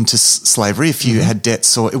yourself into slavery if you had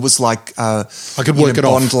debts, or it was like I could work it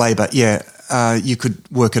bond off. labor. Yeah, you could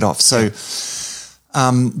work it off. So,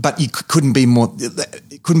 but you couldn't be more.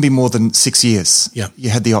 It couldn't be more than 6 years. Yeah,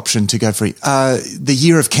 you had the option to go free. The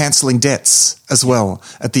year of cancelling debts as well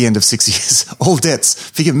at the end of 6 years, all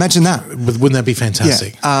debts. Imagine that. Wouldn't that be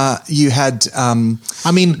fantastic? Yeah. You had.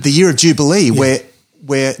 The year of Jubilee,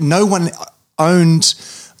 where no one owned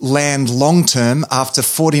land long term. After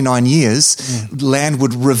 49 years, land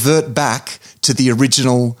would revert back to the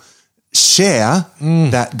original share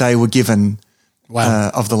that they were given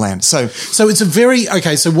of the land. So it's a very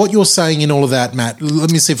so what you're saying in all of that, Matt,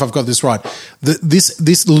 let me see if I've got this right.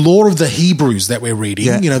 This law of the Hebrews that we're reading,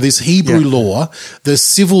 this Hebrew law, the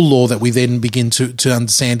civil law that we then begin to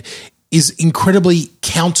understand, is incredibly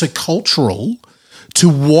countercultural to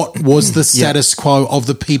what was the status quo of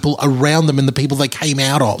the people around them and the people they came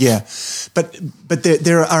out of. Yeah, but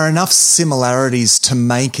there are enough similarities to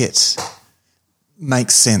make it make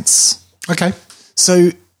sense. Okay.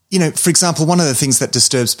 So for example, one of the things that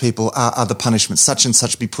disturbs people are the punishments. Such and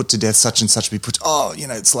such be put to death, such and such be put.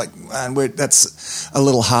 It's like, man, that's a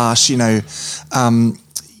little harsh. Can't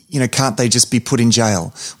they just be put in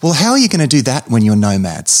jail? Well, how are you going to do that when you're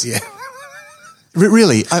nomads? Yeah,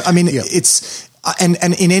 really. I mean, yeah. It's and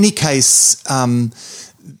in any case,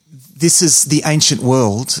 this is the ancient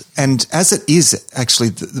world, and as it is, actually,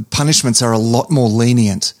 the punishments are a lot more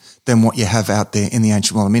lenient than what you have out there in the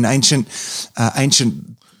ancient world. I mean, ancient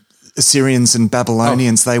Assyrians and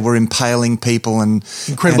Babylonians, they were impaling people and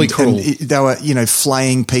incredibly cruel. And they were,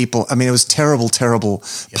 flaying people. I mean, it was terrible, terrible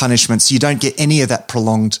punishments. You don't get any of that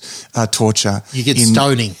prolonged torture. You get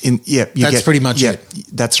stoning. That's pretty much it.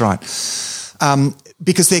 That's right.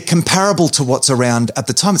 Because they're comparable to what's around at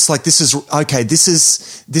the time. It's like, this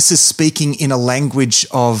is speaking in a language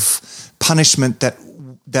of punishment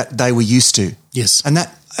that they were used to. Yes.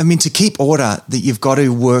 And to keep order, that you've got to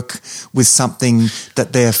work with something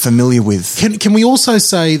that they're familiar with. Can we also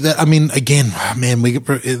say that, again, man,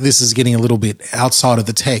 this is getting a little bit outside of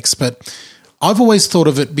the text, but I've always thought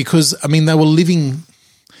of it because, they were living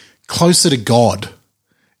closer to God,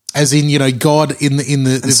 as in, God in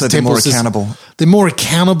the and so they're more accountable. They're more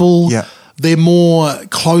accountable. Yeah. They're more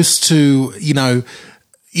close to,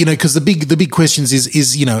 because the big questions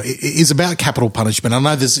is about capital punishment. I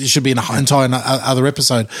know it should be an entire other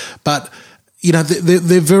episode, but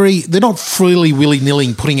they're not freely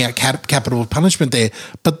willy-nilly putting out capital punishment there,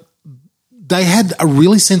 but they had a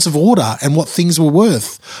really sense of order and what things were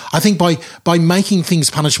worth. I think by making things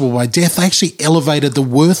punishable by death, they actually elevated the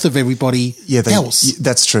worth of everybody else.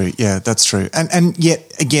 That's true. Yeah, that's true. And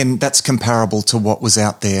yet again, that's comparable to what was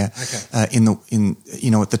out there at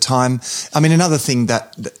the time. Another thing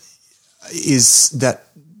that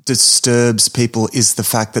disturbs people is the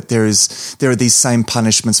fact that there are these same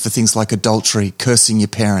punishments for things like adultery, cursing your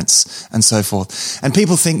parents, and so forth. And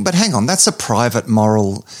people think, but hang on, that's a private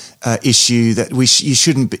moral issue that you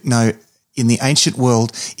shouldn't be. No, in the ancient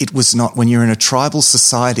world, it was not. When you're in a tribal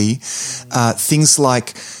society, things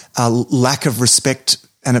like lack of respect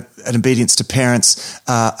and obedience to parents,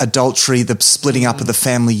 adultery, the splitting up of the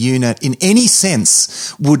family unit, in any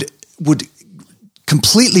sense, would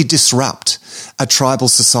completely disrupt a tribal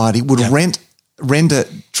society, would render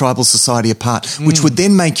tribal society apart, which would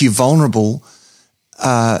then make you vulnerable,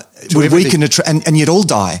 would weaken and you'd all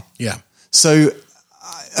die. Yeah. So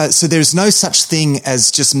there's no such thing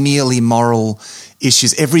as just merely moral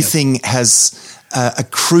issues. Everything has a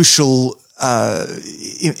crucial.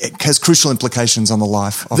 It has crucial implications on the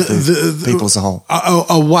life of the people as a whole.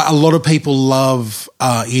 What a lot of people love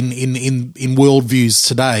in worldviews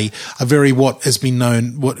today, what has been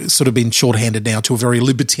known, what sort of been shorthanded now to a very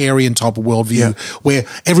libertarian type of worldview, where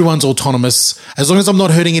everyone's autonomous. As long as I'm not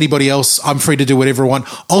hurting anybody else, I'm free to do whatever I want.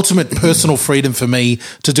 Ultimate personal freedom for me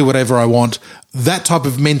to do whatever I want. That type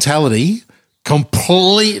of mentality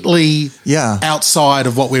completely outside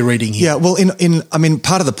of what we're reading here. Yeah, well,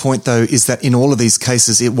 part of the point, though, is that in all of these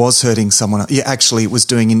cases, it was hurting someone. Yeah, actually, it was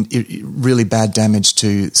doing really bad damage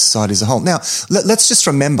to society as a whole. Now, let's just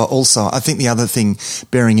remember also, I think the other thing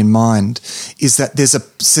bearing in mind is that there's a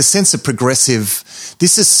sense of progressive.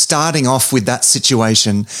 This is starting off with that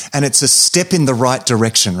situation, and it's a step in the right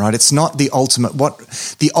direction, right? It's not the ultimate.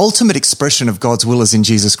 The ultimate expression of God's will is in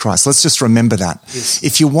Jesus Christ. Let's just remember that. Yes.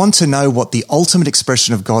 If you want to know what the ultimate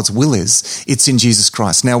expression of God's will is, it's in Jesus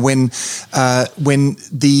Christ. Now, when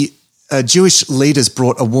the Jewish leaders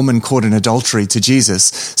brought a woman caught in adultery to Jesus,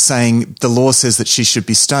 saying the law says that she should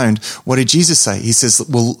be stoned, what did Jesus say? He says,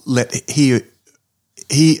 well, let he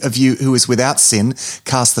of you who is without sin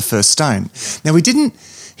cast the first stone. Now, he didn't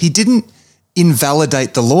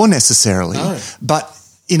invalidate the law necessarily, but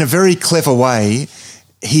in a very clever way,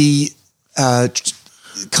 he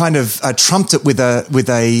kind of trumped it with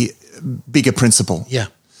a bigger principle. Yeah.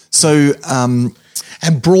 So, and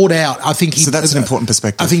brought out, I think so that's an important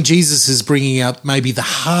perspective. I think Jesus is bringing out maybe the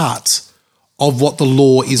heart of what the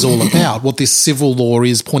law is all about, what this civil law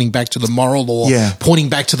is, pointing back to the moral law, pointing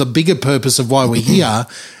back to the bigger purpose of why we're here.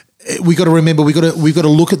 We got to remember, we've got to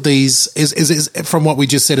look at these as from what we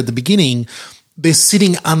just said at the beginning. They're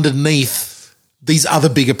sitting underneath these other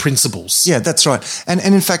bigger principles. Yeah, that's right. And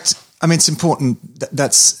in fact, it's important.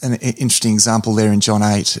 That's an interesting example there in John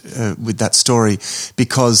 8 with that story,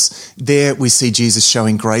 because there we see Jesus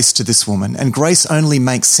showing grace to this woman, and grace only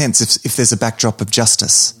makes sense if there's a backdrop of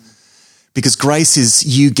justice, because grace is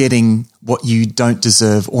you getting what you don't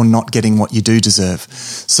deserve or not getting what you do deserve.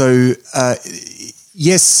 So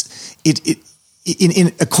yes, it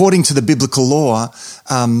according to the biblical law,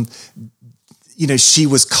 she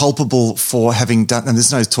was culpable for having done, and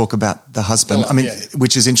there's no talk about the husband.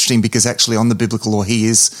 Which is interesting because actually on the biblical law, he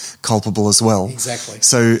is culpable as well. Exactly.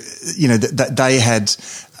 So, that they had,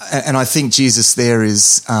 and I think Jesus there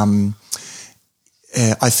is, I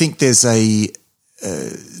think there's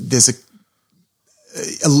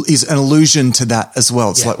is an allusion to that as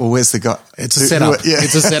well. It's like, well, where's the guy? It's a setup.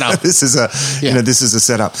 It's a setup. This is a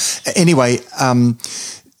setup. Anyway,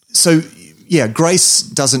 so grace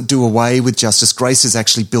doesn't do away with justice. Grace is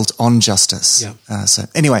actually built on justice. Yeah. So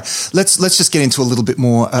anyway, let's just get into a little bit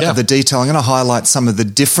more of the detail. I'm going to highlight some of the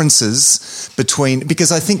differences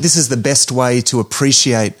because I think this is the best way to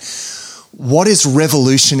appreciate what is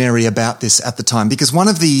revolutionary about this at the time. Because one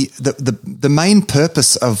of the main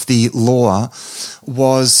purpose of the law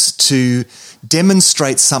was to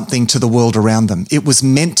demonstrate something to the world around them. It was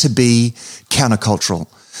meant to be countercultural.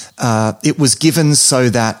 It was given so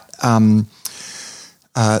that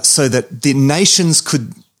the nations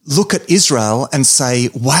could look at Israel and say,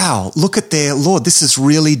 wow, look at their law. This is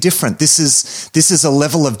really different. This is a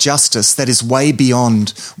level of justice that is way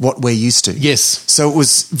beyond what we're used to. Yes. So it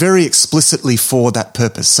was very explicitly for that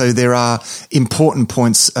purpose. So there are important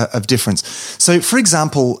points of difference. So for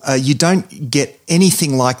example, you don't get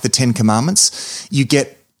anything like the Ten Commandments. You don't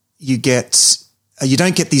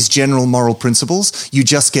get these general moral principles. You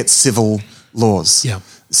just get civil laws. Yeah.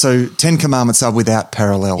 So 10 Commandments are without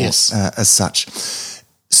parallel as such.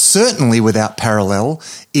 Certainly without parallel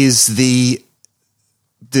is the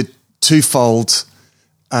twofold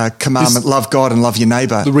commandment, love God and love your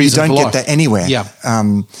neighbour. The reason you don't for get life. that anywhere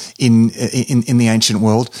in the ancient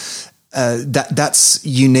world. That's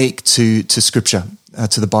unique to Scripture,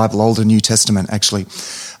 to the Bible, Old and New Testament, actually.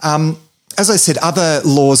 As I said, other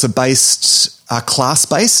laws are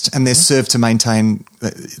class-based, and they serve to maintain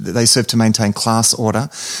class order,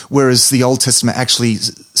 whereas the Old Testament actually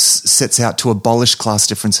sets out to abolish class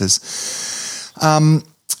differences.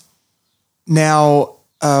 Now,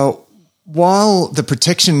 while the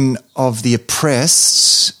protection of the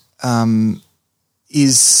oppressed there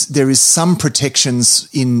is some protections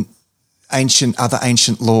in other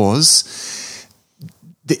ancient laws,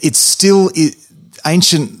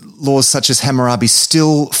 ancient laws such as Hammurabi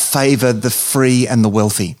still favour the free and the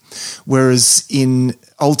wealthy, whereas in the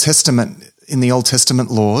Old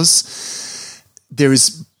Testament laws, there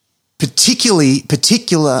is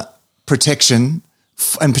particular protection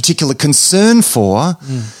and particular concern for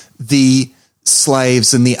the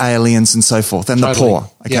slaves and the aliens and so forth, and the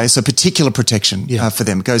poor. Okay, so particular protection for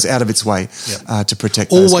them. It goes out of its way to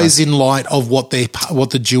protect. Always in light of what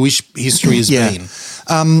the Jewish history has been.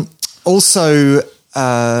 Also,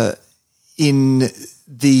 in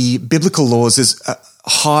the biblical laws, is a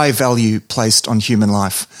high value placed on human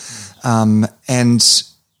life, and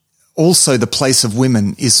also the place of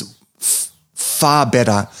women is far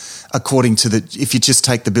better. According to if you just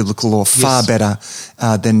take the biblical law, far better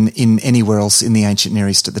than in anywhere else in the ancient Near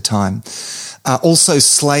East at the time. Also,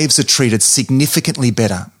 slaves are treated significantly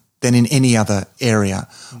better than in any other area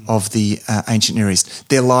of the ancient Near East.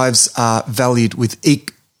 Their lives are valued with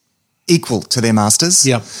equal to their masters.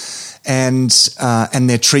 Yep. And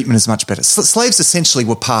their treatment is much better. Slaves essentially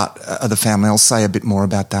were part of the family. I'll say a bit more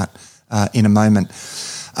about that in a moment.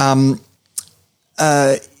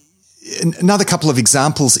 Another couple of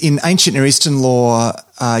examples. In ancient Near Eastern law,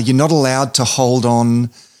 you're not allowed to hold on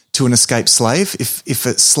to an escaped slave. If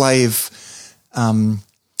a slave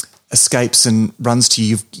escapes and runs to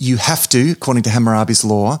you, you have to, according to Hammurabi's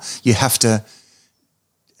law, you have to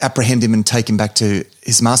apprehend him and take him back to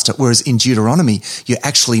his master. Whereas in Deuteronomy, you're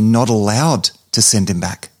actually not allowed to send him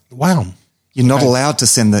back. Wow. You're not allowed to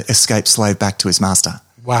send the escaped slave back to his master.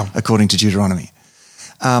 Wow. According to Deuteronomy.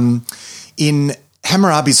 In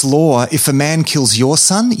Hammurabi's law, if a man kills your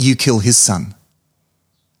son, you kill his son.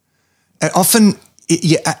 And often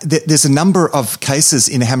there's a number of cases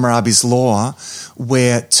in Hammurabi's law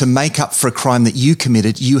where to make up for a crime that you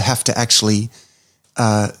committed, you have to actually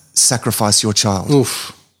sacrifice your child.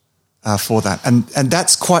 Oof. For that. And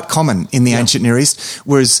that's quite common in the ancient Near East,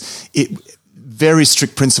 whereas very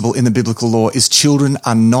strict principle in the biblical law is children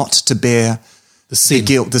are not to bear the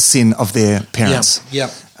sin of their parents.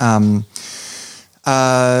 Let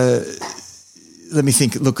me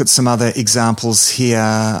look at some other examples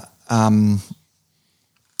here. I'll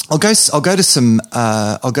go to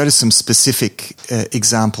some specific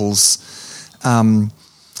examples.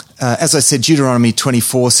 As I said, Deuteronomy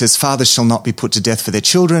 24 says, fathers shall not be put to death for their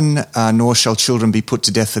children, nor shall children be put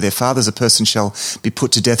to death for their fathers. A person shall be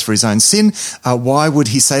put to death for his own sin. Why would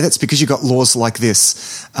he say that? It's because you've got laws like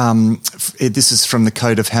this. This is from the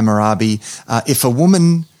Code of Hammurabi. If a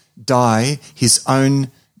woman die, his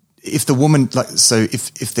own if the woman, like, so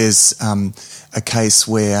if there's a case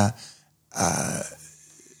where,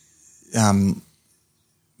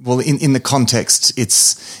 well, in the context,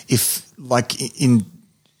 it's if like and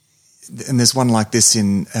there's one like this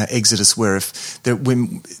in Exodus where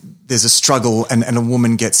when there's a struggle and a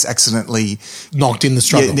woman gets accidentally knocked in the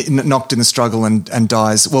struggle, and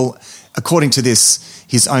dies. Well, according to this,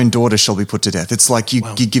 his own daughter shall be put to death. It's like you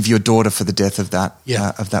give your daughter for the death of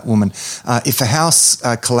that woman. If a house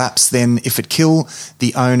collapse, then if it kill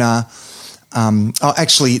the owner.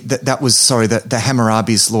 That was the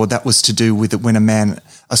Hammurabi's law. That was to do with it when a man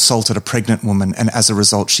assaulted a pregnant woman and as a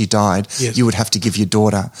result she died. Yes. You would have to give your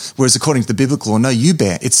daughter. Whereas according to the biblical law, no, you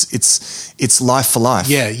bear. It's life for life.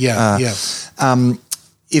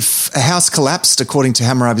 If a house collapsed according to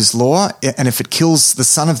Hammurabi's law, and if it kills the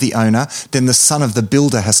son of the owner, then the son of the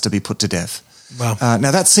builder has to be put to death. Wow.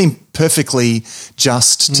 Now that seemed perfectly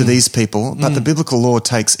just to these people, but the biblical law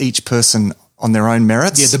takes each person on their own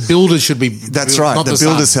merits. Yeah, the builder should be. That's right. The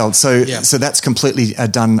builder's held. So that's completely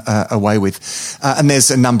done away with. And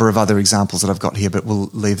there's a number of other examples that I've got here, but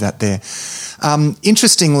we'll leave that there.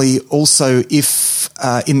 Interestingly, also, if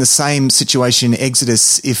in the same situation in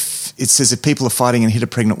Exodus, if it says if people are fighting and hit a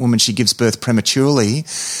pregnant woman, she gives birth prematurely,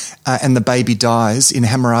 and the baby dies, in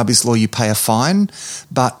Hammurabi's law you pay a fine.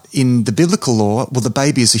 But in the biblical law, well, the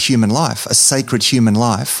baby is a human life, a sacred human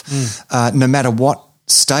life, no matter what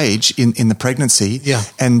stage in the pregnancy,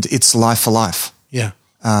 and it's life for life.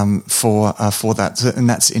 For that, and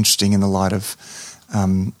that's interesting in the light of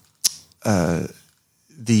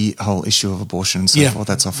the whole issue of abortion and so forth.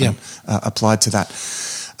 That's often applied to that.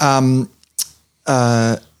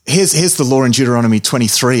 Here's the law in Deuteronomy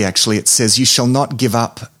 23. Actually, it says, "You shall not give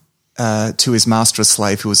up to his master a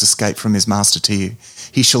slave who has escaped from his master to you.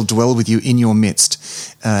 He shall dwell with you in your midst,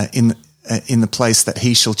 in the place that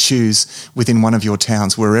he shall choose within one of your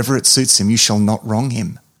towns, wherever it suits him. You shall not wrong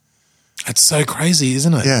him." That's so crazy,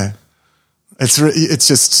 isn't it? Yeah. It's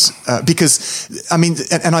just because, I mean,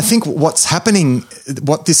 and I think what's happening,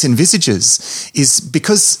 what this envisages is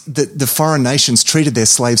because the foreign nations treated their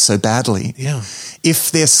slaves so badly. Yeah.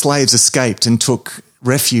 If their slaves escaped and took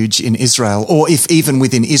refuge in Israel, or if even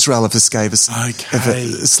within Israel if a slave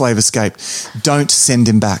escaped, don't send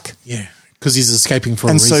him back. Yeah. Because he's escaping for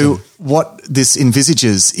a reason. And so what this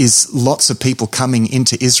envisages is lots of people coming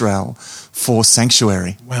into Israel for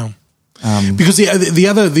sanctuary. Wow. Because the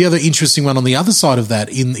other interesting one on the other side of that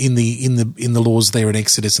in the laws there in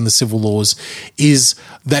Exodus and the civil laws is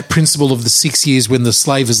that principle of the 6 years when the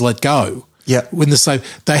slave is let go. Yeah. When the slave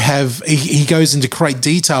he goes into great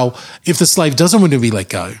detail if the slave doesn't want to be let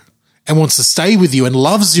go and wants to stay with you and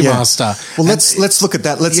loves your master. Well, let's look at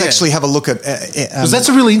that. Let's actually have a look at because that's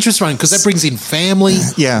a really interesting one because that brings in family,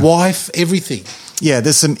 wife, everything. Yeah,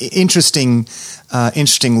 there's some interesting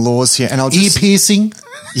laws here, and I'll just ear piercing.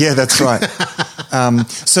 Yeah, that's right.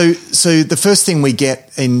 So the first thing we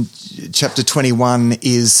get in chapter 21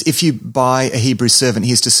 is if you buy a Hebrew servant,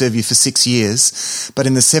 he is to serve you for 6 years, but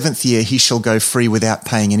in the 7th year he shall go free without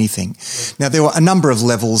paying anything. Now, there were a number of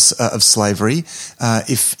levels of slavery.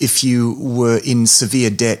 If you were in severe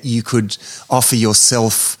debt, you could offer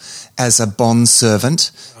yourself as a bond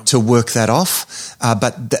servant to work that off,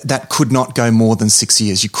 but that could not go more than 6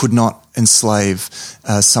 years. You could not enslave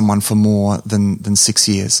someone for more than 6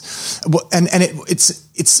 years. And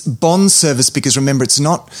it's bond service because remember, it's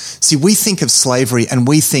not. See, we think of slavery and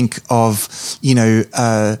we think of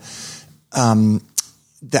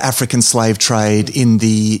the African slave trade in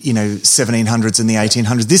the 1700s and the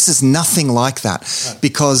 1800s. This is nothing like that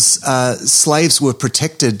because slaves were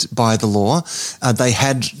protected by the law. They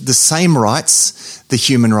had the same rights, the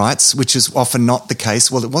human rights, which is often not the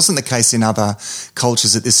case. Well, it wasn't the case in other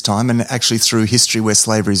cultures at this time, and actually through history where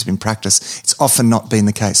slavery has been practiced, it's often not been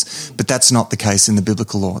the case. But that's not the case in the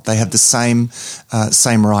biblical law. They have the same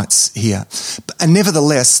rights here. And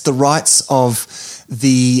nevertheless, the rights of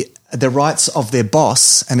their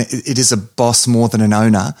boss, and it is a boss more than an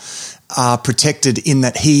owner, are protected in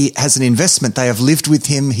that he has an investment. They have lived with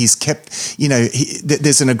him. He's kept,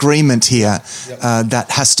 there's an agreement here that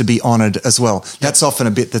has to be honoured as well. Yep. That's often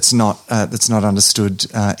a bit that's not understood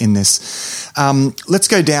in this. Let's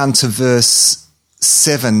go down to verse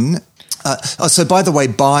 7. So by the way,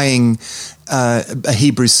 buying a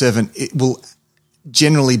Hebrew servant, it will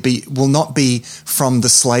not be from the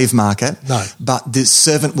slave market, but the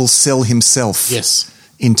servant will sell himself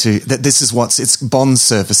into that. This is it's bond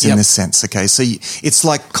service in this sense. Okay. So it's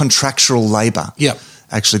like contractual labor. Yep.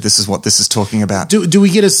 Actually, this is what this is talking about. Do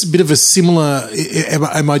we get a bit of a similar,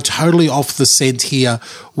 am I totally off the scent here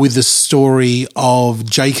with the story of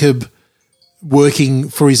Jacob working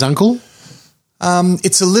for his uncle?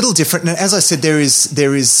 It's a little different, and as I said, there is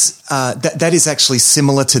that is actually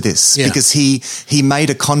similar to this because he made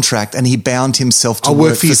a contract and he bound himself to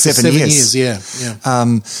work for 7 years. Yeah.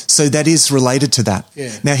 So that is related to that.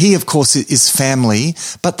 Yeah. Now he, of course, is family,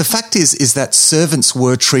 but the fact is that servants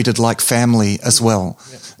were treated like family as well.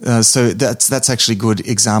 Yeah. So that's actually a good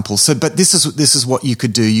example. So, but this is what you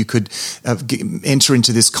could do. You could enter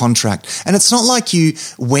into this contract, and it's not like you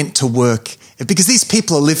went to work because these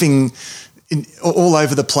people are living all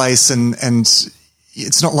over the place, and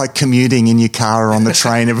it's not like commuting in your car or on the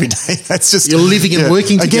train every day. That's just you're living and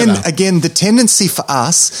working together. Again, the tendency for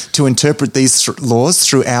us to interpret these laws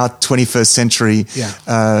through our 21st century,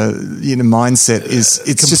 mindset is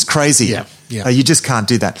it's just crazy. Yeah. You just can't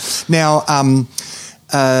do that. Now,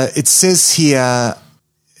 it says here,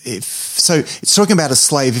 it's talking about a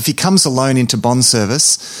slave. If he comes alone into bond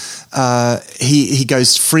service, he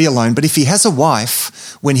goes free alone. But if he has a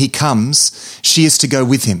wife, when he comes, she is to go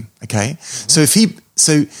with him. Okay, mm-hmm.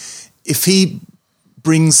 So if he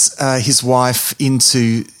brings his wife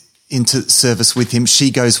into service with him,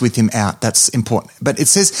 she goes with him out. That's important. But it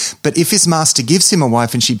says, but if his master gives him a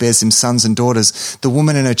wife and she bears him sons and daughters, the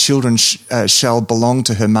woman and her children shall belong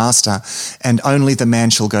to her master, and only the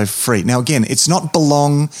man shall go free. Now, again, it's not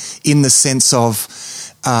belong in the sense of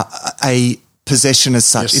a possession as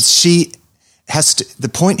such. Yes. The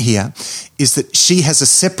point here is that she has a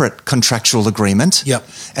separate contractual agreement. Yep.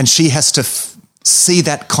 And she has to see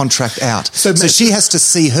that contract out. So she has to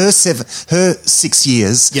see her 6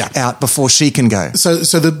 years out before she can go. So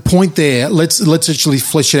the point there, let's actually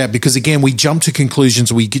flesh it out, because again, we jump to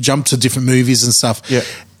conclusions, we jump to different movies and stuff. Yeah.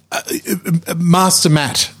 Master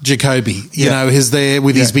Matt Jacoby, is there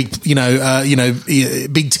with his big,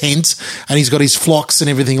 big tent, and he's got his flocks and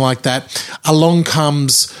everything like that. Along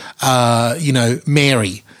comes,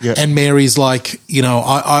 Mary, and Mary's like,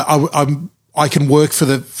 I can work for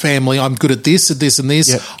the family. I'm good at this, and this.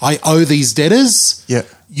 Yeah. I owe these debtors. Yeah.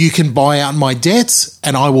 You can buy out my debts,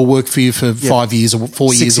 and I will work for you for 5 years or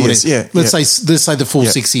 4 years or whatever. Yeah. Let's say the full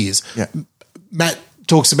 6 years. Yeah. Matt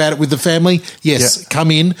talks about it with the family. Yes,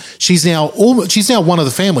 come in. She's now one of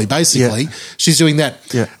the family, basically. Yeah. She's doing that.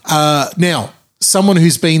 Yeah. Now, someone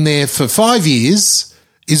who's been there for 5 years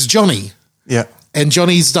is Johnny. Yeah. And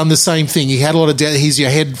Johnny's done the same thing. He had a lot of debt. He's your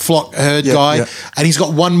head herd guy, and he's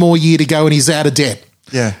got one more year to go, and he's out of debt.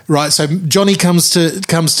 Yeah. Right. So Johnny comes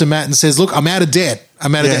to Matt and says, "Look, I'm out of debt.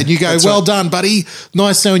 And you go, "Well done, buddy.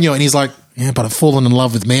 Nice knowing you." And he's like, "Yeah, but I've fallen in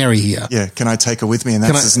love with Mary here. Yeah. Can I take her with me?" And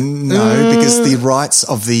that says no, because the rights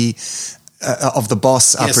of the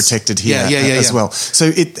boss are protected here as well.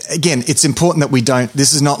 So it's important that we don't.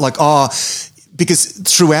 This is not like because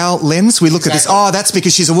through our lens we look at this. That's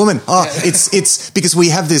because she's a woman. It's because we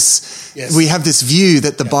have this. Yes. We have this view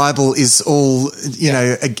that the Bible is all but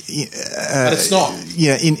it's not.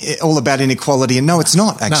 All about inequality, and no, it's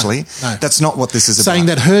not actually. No. That's not what this is Saying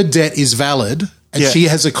about. that her debt is valid and she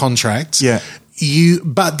has a contract. Yeah.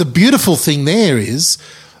 But the beautiful thing there is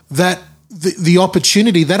that the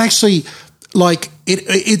opportunity that actually, like,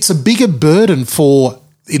 it's a bigger burden for,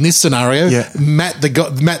 in this scenario, Matt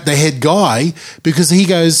the head guy, because he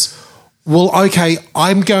goes, well, okay,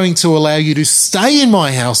 I'm going to allow you to stay in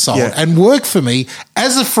my household and work for me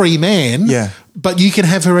as a free man, but you can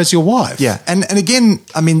have her as your wife. Yeah, and again,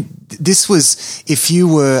 I mean, this was, if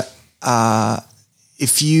you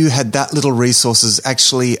had that little resources,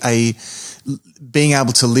 actually being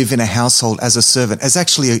able to live in a household as a servant is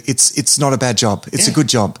actually it's not a bad job. It's a good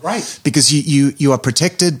job, right? Because you are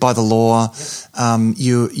protected by the law.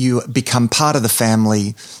 You become part of the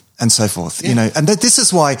family and so forth. And this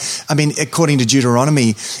is why, I mean, according to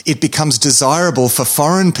Deuteronomy, it becomes desirable for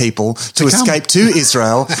foreign people to escape to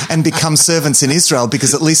Israel and become servants in Israel,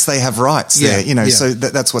 because at least they have rights there. So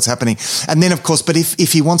that's what's happening. And then, of course, but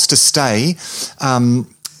if he wants to stay,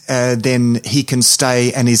 then he can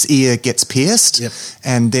stay, and his ear gets pierced,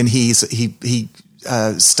 and then he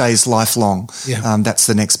stays lifelong. That's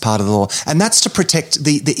the next part of the law, and that's to protect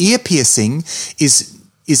the ear piercing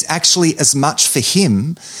is actually as much for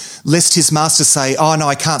him, lest his master say, "Oh no,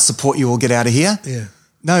 I can't support you. We'll get out of here." Yeah.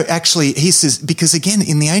 No, actually, he says, because again,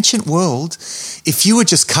 in the ancient world, if you were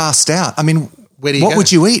just cast out, I mean, what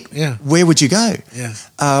would you eat? Yeah. Where would you go? Yeah.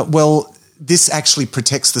 Well, this actually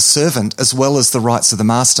protects the servant as well as the rights of the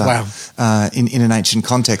master. Wow. In an ancient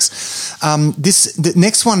context. The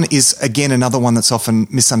next one is, again, another one that's often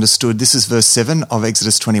misunderstood. This is verse 7 of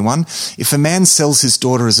Exodus 21. If a man sells his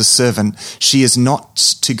daughter as a servant, she is not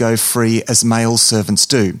to go free as male servants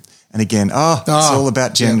do. And again, it's all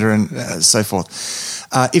about gender and so forth.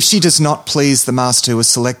 If she does not please the master who has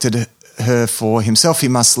selected her for himself, he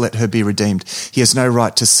must let her be redeemed. He has no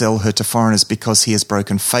right to sell her to foreigners because he has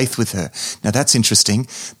broken faith with her. Now, that's interesting.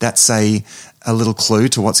 That's a little clue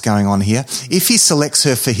to what's going on here. If he selects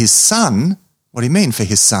her for his son, what do you mean for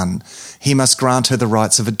his son? He must grant her the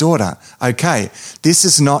rights of a daughter. Okay, this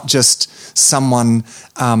is not just someone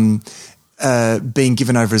being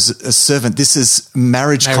given over as a servant. This is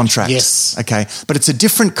marriage contract. Yes. Okay. But it's a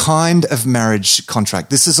different kind of marriage contract.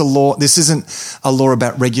 This is a law. This isn't a law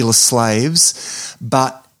about regular slaves,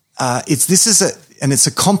 but it's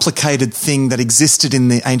a complicated thing that existed in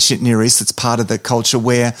the ancient Near East. It's part of the culture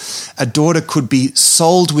where a daughter could be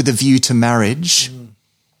sold with a view to marriage.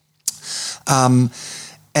 And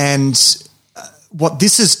what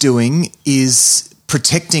this is doing is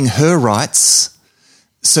protecting her rights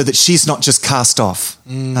so that she's not just cast off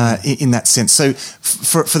in that sense. So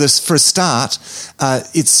for a start,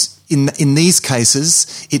 it's in these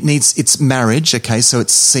cases it's marriage. Okay, so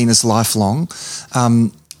it's seen as lifelong,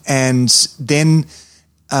 and then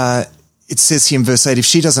it says here in verse 8, if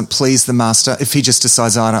she doesn't please the master, if he just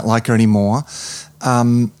decides, I don't like her anymore,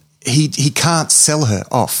 he can't sell her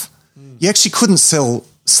off. You actually couldn't sell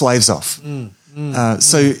slaves off.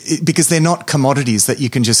 Because they're not commodities that you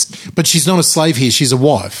can just... But she's not a slave here. She's a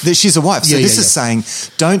wife. She's a wife. So this is saying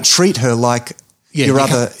don't treat her like your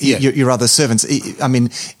other servants. I mean,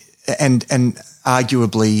 and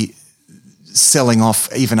arguably selling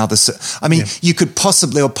off even other... you could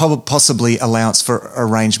possibly allowance for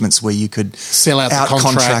arrangements where you could sell out the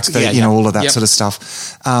contract, all of that sort of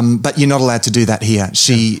stuff. But you're not allowed to do that here.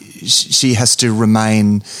 She has to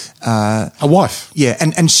remain a wife. Yeah,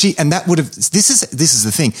 and that would have. This is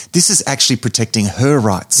the thing. This is actually protecting her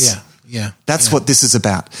rights. Yeah. That's what this is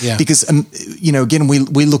about. Yeah. Because again,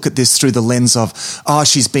 we look at this through the lens of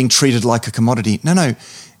she's being treated like a commodity. No.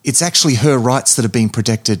 It's actually her rights that are being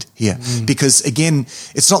protected here. Because again,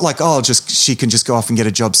 it's not like, she can just go off and get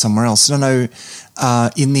a job somewhere else. No.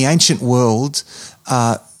 In the ancient world,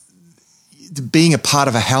 being a part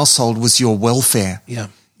of a household was your welfare. Yeah.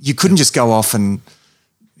 You couldn't just go off and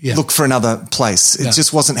look for another place. It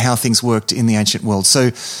just wasn't how things worked in the ancient world. So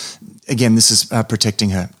again, this is protecting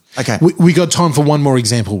her. Okay. We got time for one more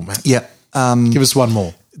example, Matt. Yeah. Give us one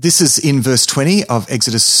more. This is in verse 20 of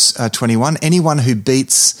Exodus 21. Anyone who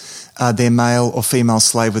beats their male or female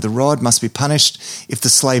slave with a rod must be punished if the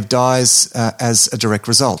slave dies as a direct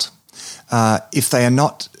result. But they are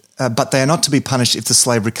not to be punished if the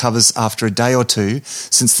slave recovers after a day or two,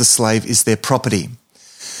 since the slave is their property.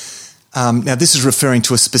 Now, this is referring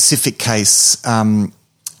to a specific case. So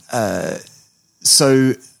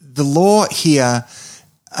the law here...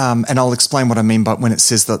 and I'll explain what I mean by when it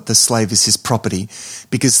says that the slave is his property,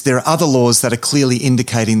 because there are other laws that are clearly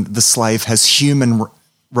indicating that the slave has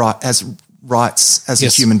rights as a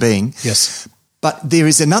human being. Yes. But there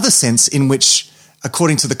is another sense in which,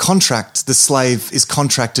 according to the contract, the slave is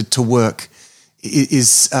contracted to work.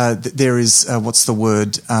 There is what's the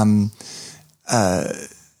word? I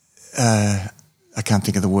can't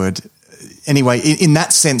think of the word. Anyway, in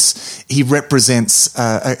that sense, he represents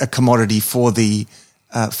a commodity for the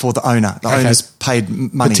owner. The owner's paid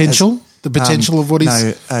money. The potential of what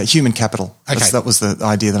is... human capital. Okay. That was the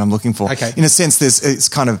idea that I'm looking for. Okay. In a sense, it's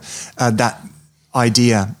kind of that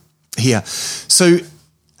idea here. So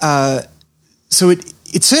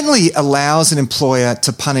it certainly allows an employer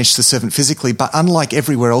to punish the servant physically, but unlike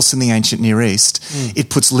everywhere else in the ancient Near East, it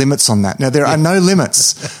puts limits on that. Now, there are no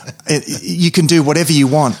limits. You can do whatever you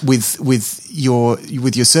want with your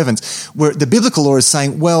servants. Where the biblical law is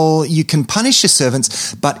saying, well, you can punish your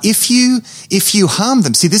servants, but if you harm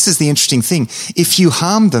them, see, this is the interesting thing. If you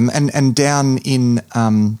harm them, and down in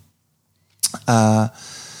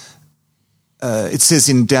it says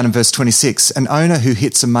down in verse 26, an owner who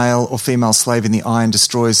hits a male or female slave in the eye and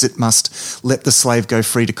destroys it must let the slave go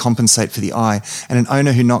free to compensate for the eye. And an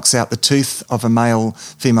owner who knocks out the tooth of a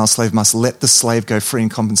female slave must let the slave go free in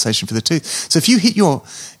compensation for the tooth. So if you hit your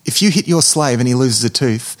slave and he loses a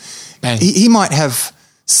tooth, he might have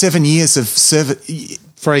 7 years of service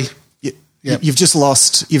free. Yep. You've just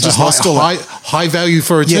lost. Lost all high value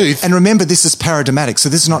for a tooth. And remember, this is paradigmatic. So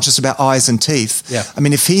this is not just about eyes and teeth. Yeah. I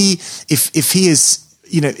mean, if he is, if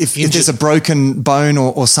there's a broken bone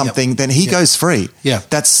or something, then he goes free. Yeah.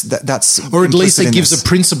 That's. Or at least it gives a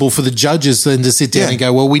principle for the judges then to sit down and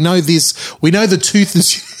go, well, we know this. We know the tooth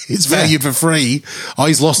is valued for free. Oh,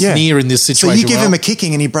 he's lost an ear in this situation. So you give him a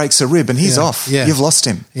kicking and he breaks a rib and he's off. Yeah. You've lost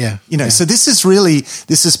him. Yeah. So this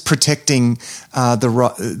is protecting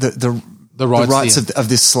the rights of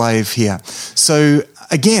this slave here. So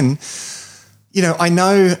again, I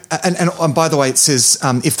know, and by the way, it says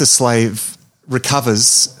if the slave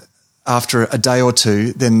recovers after a day or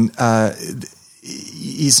two, then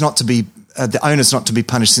he's not to be the owner's not to be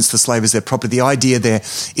punished since the slave is their property. The idea there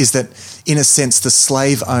is that, in a sense, the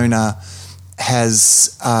slave owner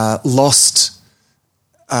has lost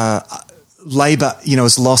labour,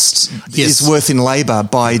 has lost his worth in labour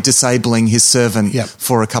by disabling his servant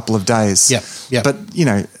for a couple of days. But,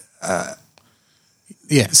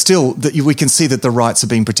 still, we can see that the rights are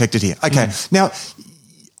being protected here. Okay, now,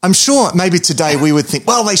 I'm sure maybe today we would think,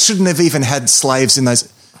 well, they shouldn't have even had slaves in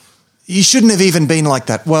those. You shouldn't have even been like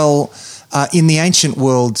that. Well, in the ancient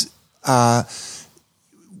world, that's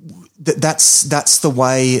the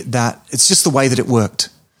way that it's just the way that it worked,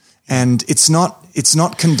 and it's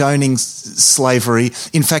not condoning slavery.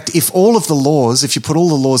 In fact, if you put all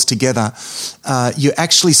the laws together,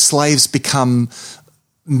 slaves become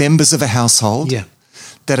members of a household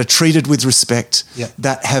that are treated with respect,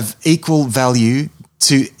 that have equal value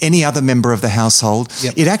to any other member of the household.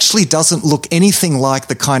 It actually doesn't look anything like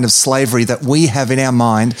the kind of slavery that we have in our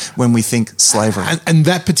mind when we think slavery. And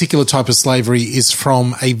that particular type of slavery is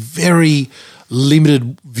from a very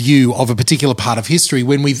limited view of a particular part of history.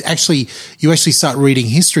 When you actually start reading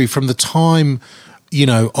history from the time,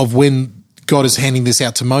 of when God is handing this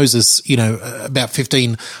out to Moses, about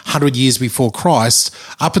 1,500 years before Christ,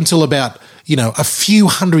 up until about, a few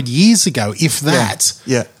hundred years ago, if that.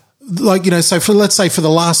 Yeah. So let's say for the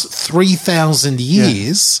last 3,000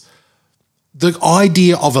 years, the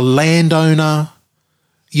idea of a landowner,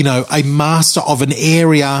 a master of an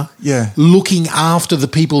area, looking after the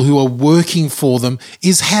people who are working for them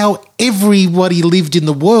is how everybody lived in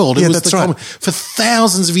the world. It was that's right. For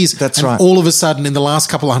thousands of years. That's and right. all of a sudden, in the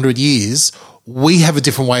last couple of hundred years, we have a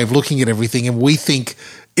different way of looking at everything, and we think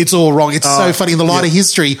it's all wrong. It's so funny. In the light of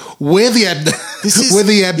history, we're the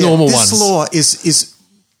abnormal ones. This law is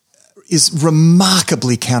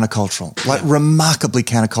remarkably countercultural, remarkably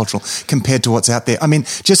countercultural compared to what's out there. I mean,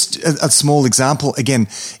 just a small example again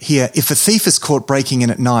here. If a thief is caught breaking in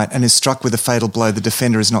at night and is struck with a fatal blow, the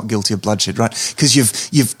defender is not guilty of bloodshed, right? Because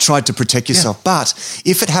you've tried to protect yourself. But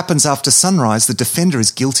if it happens after sunrise, the defender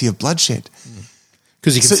is guilty of bloodshed.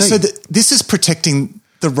 Because you can see. So this is protecting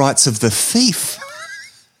the rights of the thief.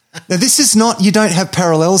 Now, this is not, you don't have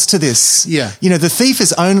parallels to this. Yeah. The thief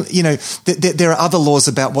is only, there are other laws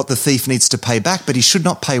about what the thief needs to pay back, but he should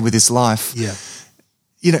not pay with his life. Yeah.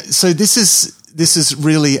 So this is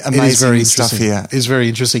really amazing stuff here. It's very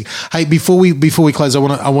interesting. Hey, before we close, I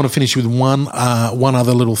want to finish with one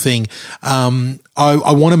other little thing.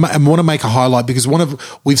 I want to make a highlight because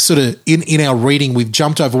we've sort of in our reading we've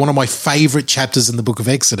jumped over one of my favorite chapters in the book of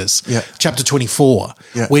Exodus, chapter 24,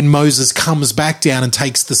 when Moses comes back down and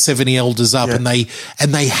takes the 70 elders up and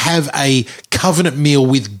they have a covenant meal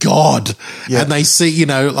with God, and they see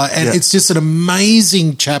it's just an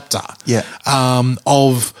amazing chapter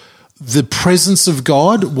of the presence of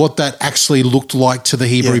God, what that actually looked like to the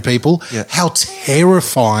Hebrew people, how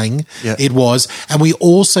terrifying it was. And we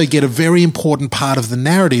also get a very important part of the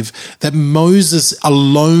narrative that Moses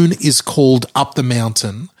alone is called up the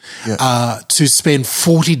mountain to spend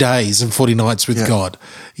 40 days and 40 nights with God,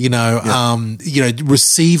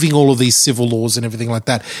 receiving all of these civil laws and everything like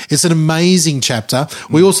that. It's an amazing chapter.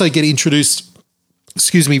 We also get introduced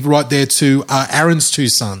right there to Aaron's two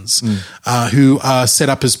sons, who are set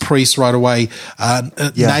up as priests right away.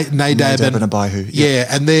 Nadab and Abihu.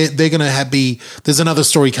 And they're going to there's another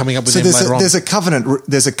story coming up with them later on.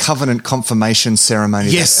 There's a covenant confirmation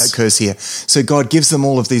ceremony that occurs here. So God gives them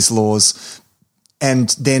all of these laws,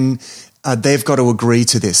 and then they've got to agree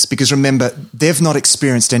to this, because remember, they've not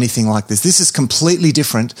experienced anything like this. This is completely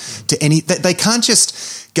different to they can't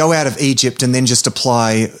just go out of Egypt and then just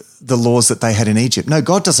apply the laws that they had in Egypt. No,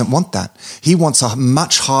 God doesn't want that. He wants a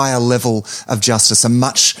much higher level of justice, a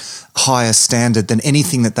much higher standard than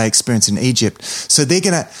anything that they experienced in Egypt. So they're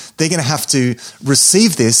gonna have to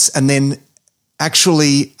receive this and then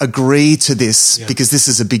actually agree to this, because this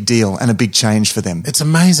is a big deal and a big change for them. It's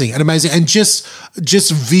amazing. And just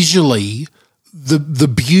visually, the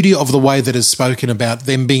beauty of the way that is spoken about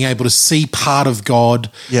them being able to see part of God,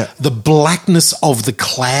 the blackness of the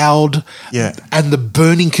cloud, and the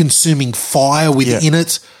burning, consuming fire within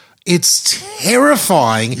it. It's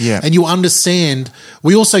terrifying. And you understand,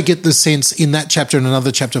 we also get the sense in that chapter and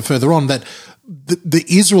another chapter further on that the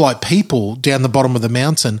Israelite people down the bottom of the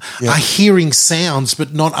mountain are hearing sounds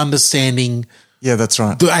but not understanding that's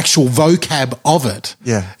right. the actual vocab of it.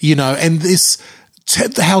 And this –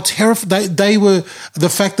 how terrified they were. The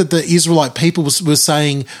fact that the Israelite people were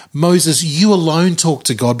saying, Moses, you alone talk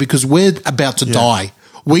to God because we're about to die.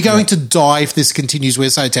 We're going to die if this continues.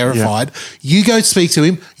 We're so terrified. You go speak to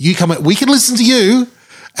him. You come. We can listen to you.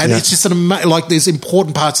 And it's just like there's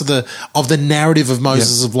important parts of the narrative of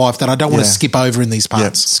Moses' of life that I don't want to skip over in these parts. Yeah,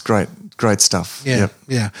 it's great. Great stuff. Yeah,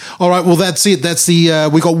 yeah. All right, well, that's it. That's we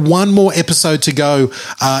got one more episode to go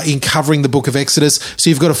in covering the book of Exodus.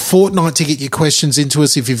 So you've got a fortnight to get your questions into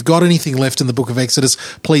us. If you've got anything left in the book of Exodus,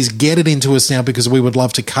 please get it into us now because we would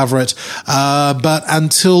love to cover it. But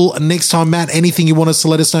until next time, Matt, anything you want us to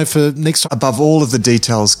let us know for next time? Above all of the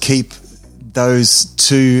details, keep those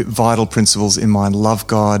two vital principles in mind. Love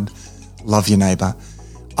God, love your neighbour.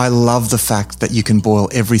 I love the fact that you can boil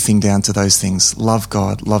everything down to those things. Love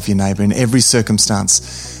God, love your neighbour. In every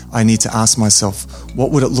circumstance, I need to ask myself,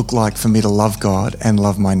 what would it look like for me to love God and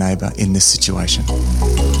love my neighbour in this situation?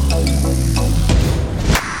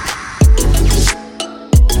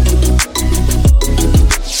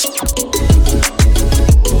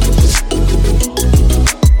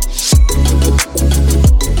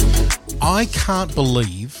 I can't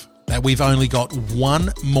believe that we've only got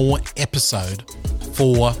one more episode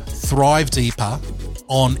for Thrive Deeper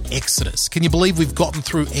on Exodus. Can you believe we've gotten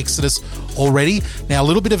through Exodus already? Now, a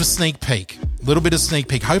little bit of a sneak peek.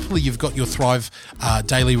 Hopefully you've got your Thrive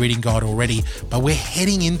daily reading guide already, but we're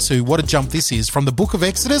heading into, what a jump this is, from the book of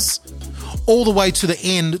Exodus all the way to the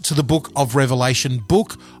end to the book of Revelation.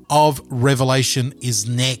 Book of Revelation is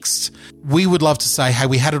next. We would love to say, hey,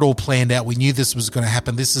 we had it all planned out. We knew this was going to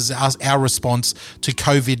happen. This is our response to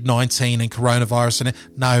COVID-19 and coronavirus. And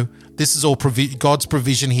no, this is all God's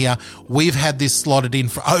provision here. We've had this slotted in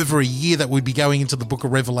for over a year that we'd be going into the book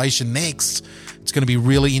of Revelation next. It's going to be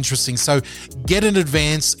really interesting. So get in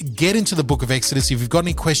advance, get into the book of Exodus. If you've got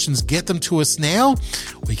any questions, get them to us now.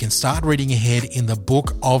 We can start reading ahead in the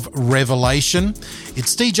book of Revelation.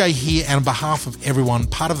 It's DJ here, and on behalf of everyone,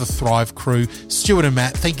 part of the Thrive crew, Stuart and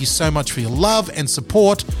Matt, thank you so much for your love and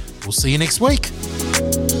support. We'll see you next week.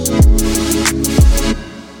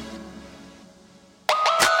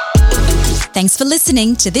 Thanks for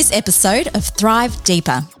listening to this episode of Thrive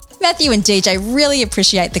Deeper. Matthew and DJ really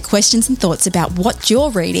appreciate the questions and thoughts about what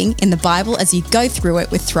you're reading in the Bible as you go through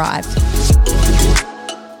it with Thrive.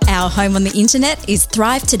 Our home on the internet is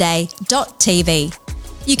thrivetoday.tv.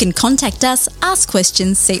 You can contact us, ask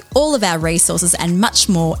questions, see all of our resources and much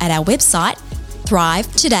more at our website,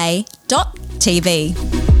 thrivetoday.tv.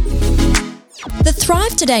 The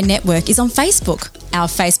Thrive Today Network is on Facebook. Our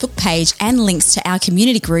Facebook page and links to our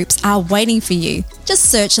community groups are waiting for you.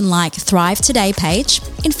 Just search and like Thrive Today page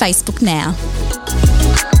in Facebook now.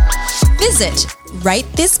 Visit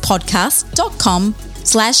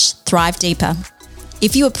ratethispodcast.com/Thrive Deeper.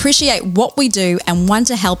 If you appreciate what we do and want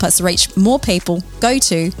to help us reach more people, go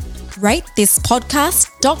to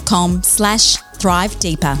ratethispodcast.com/Thrive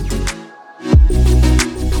Deeper.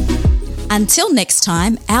 Until next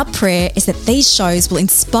time, our prayer is that these shows will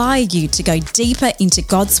inspire you to go deeper into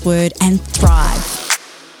God's Word and thrive.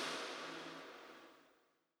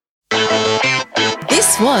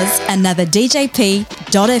 This was another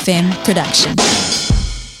DJP.FM production.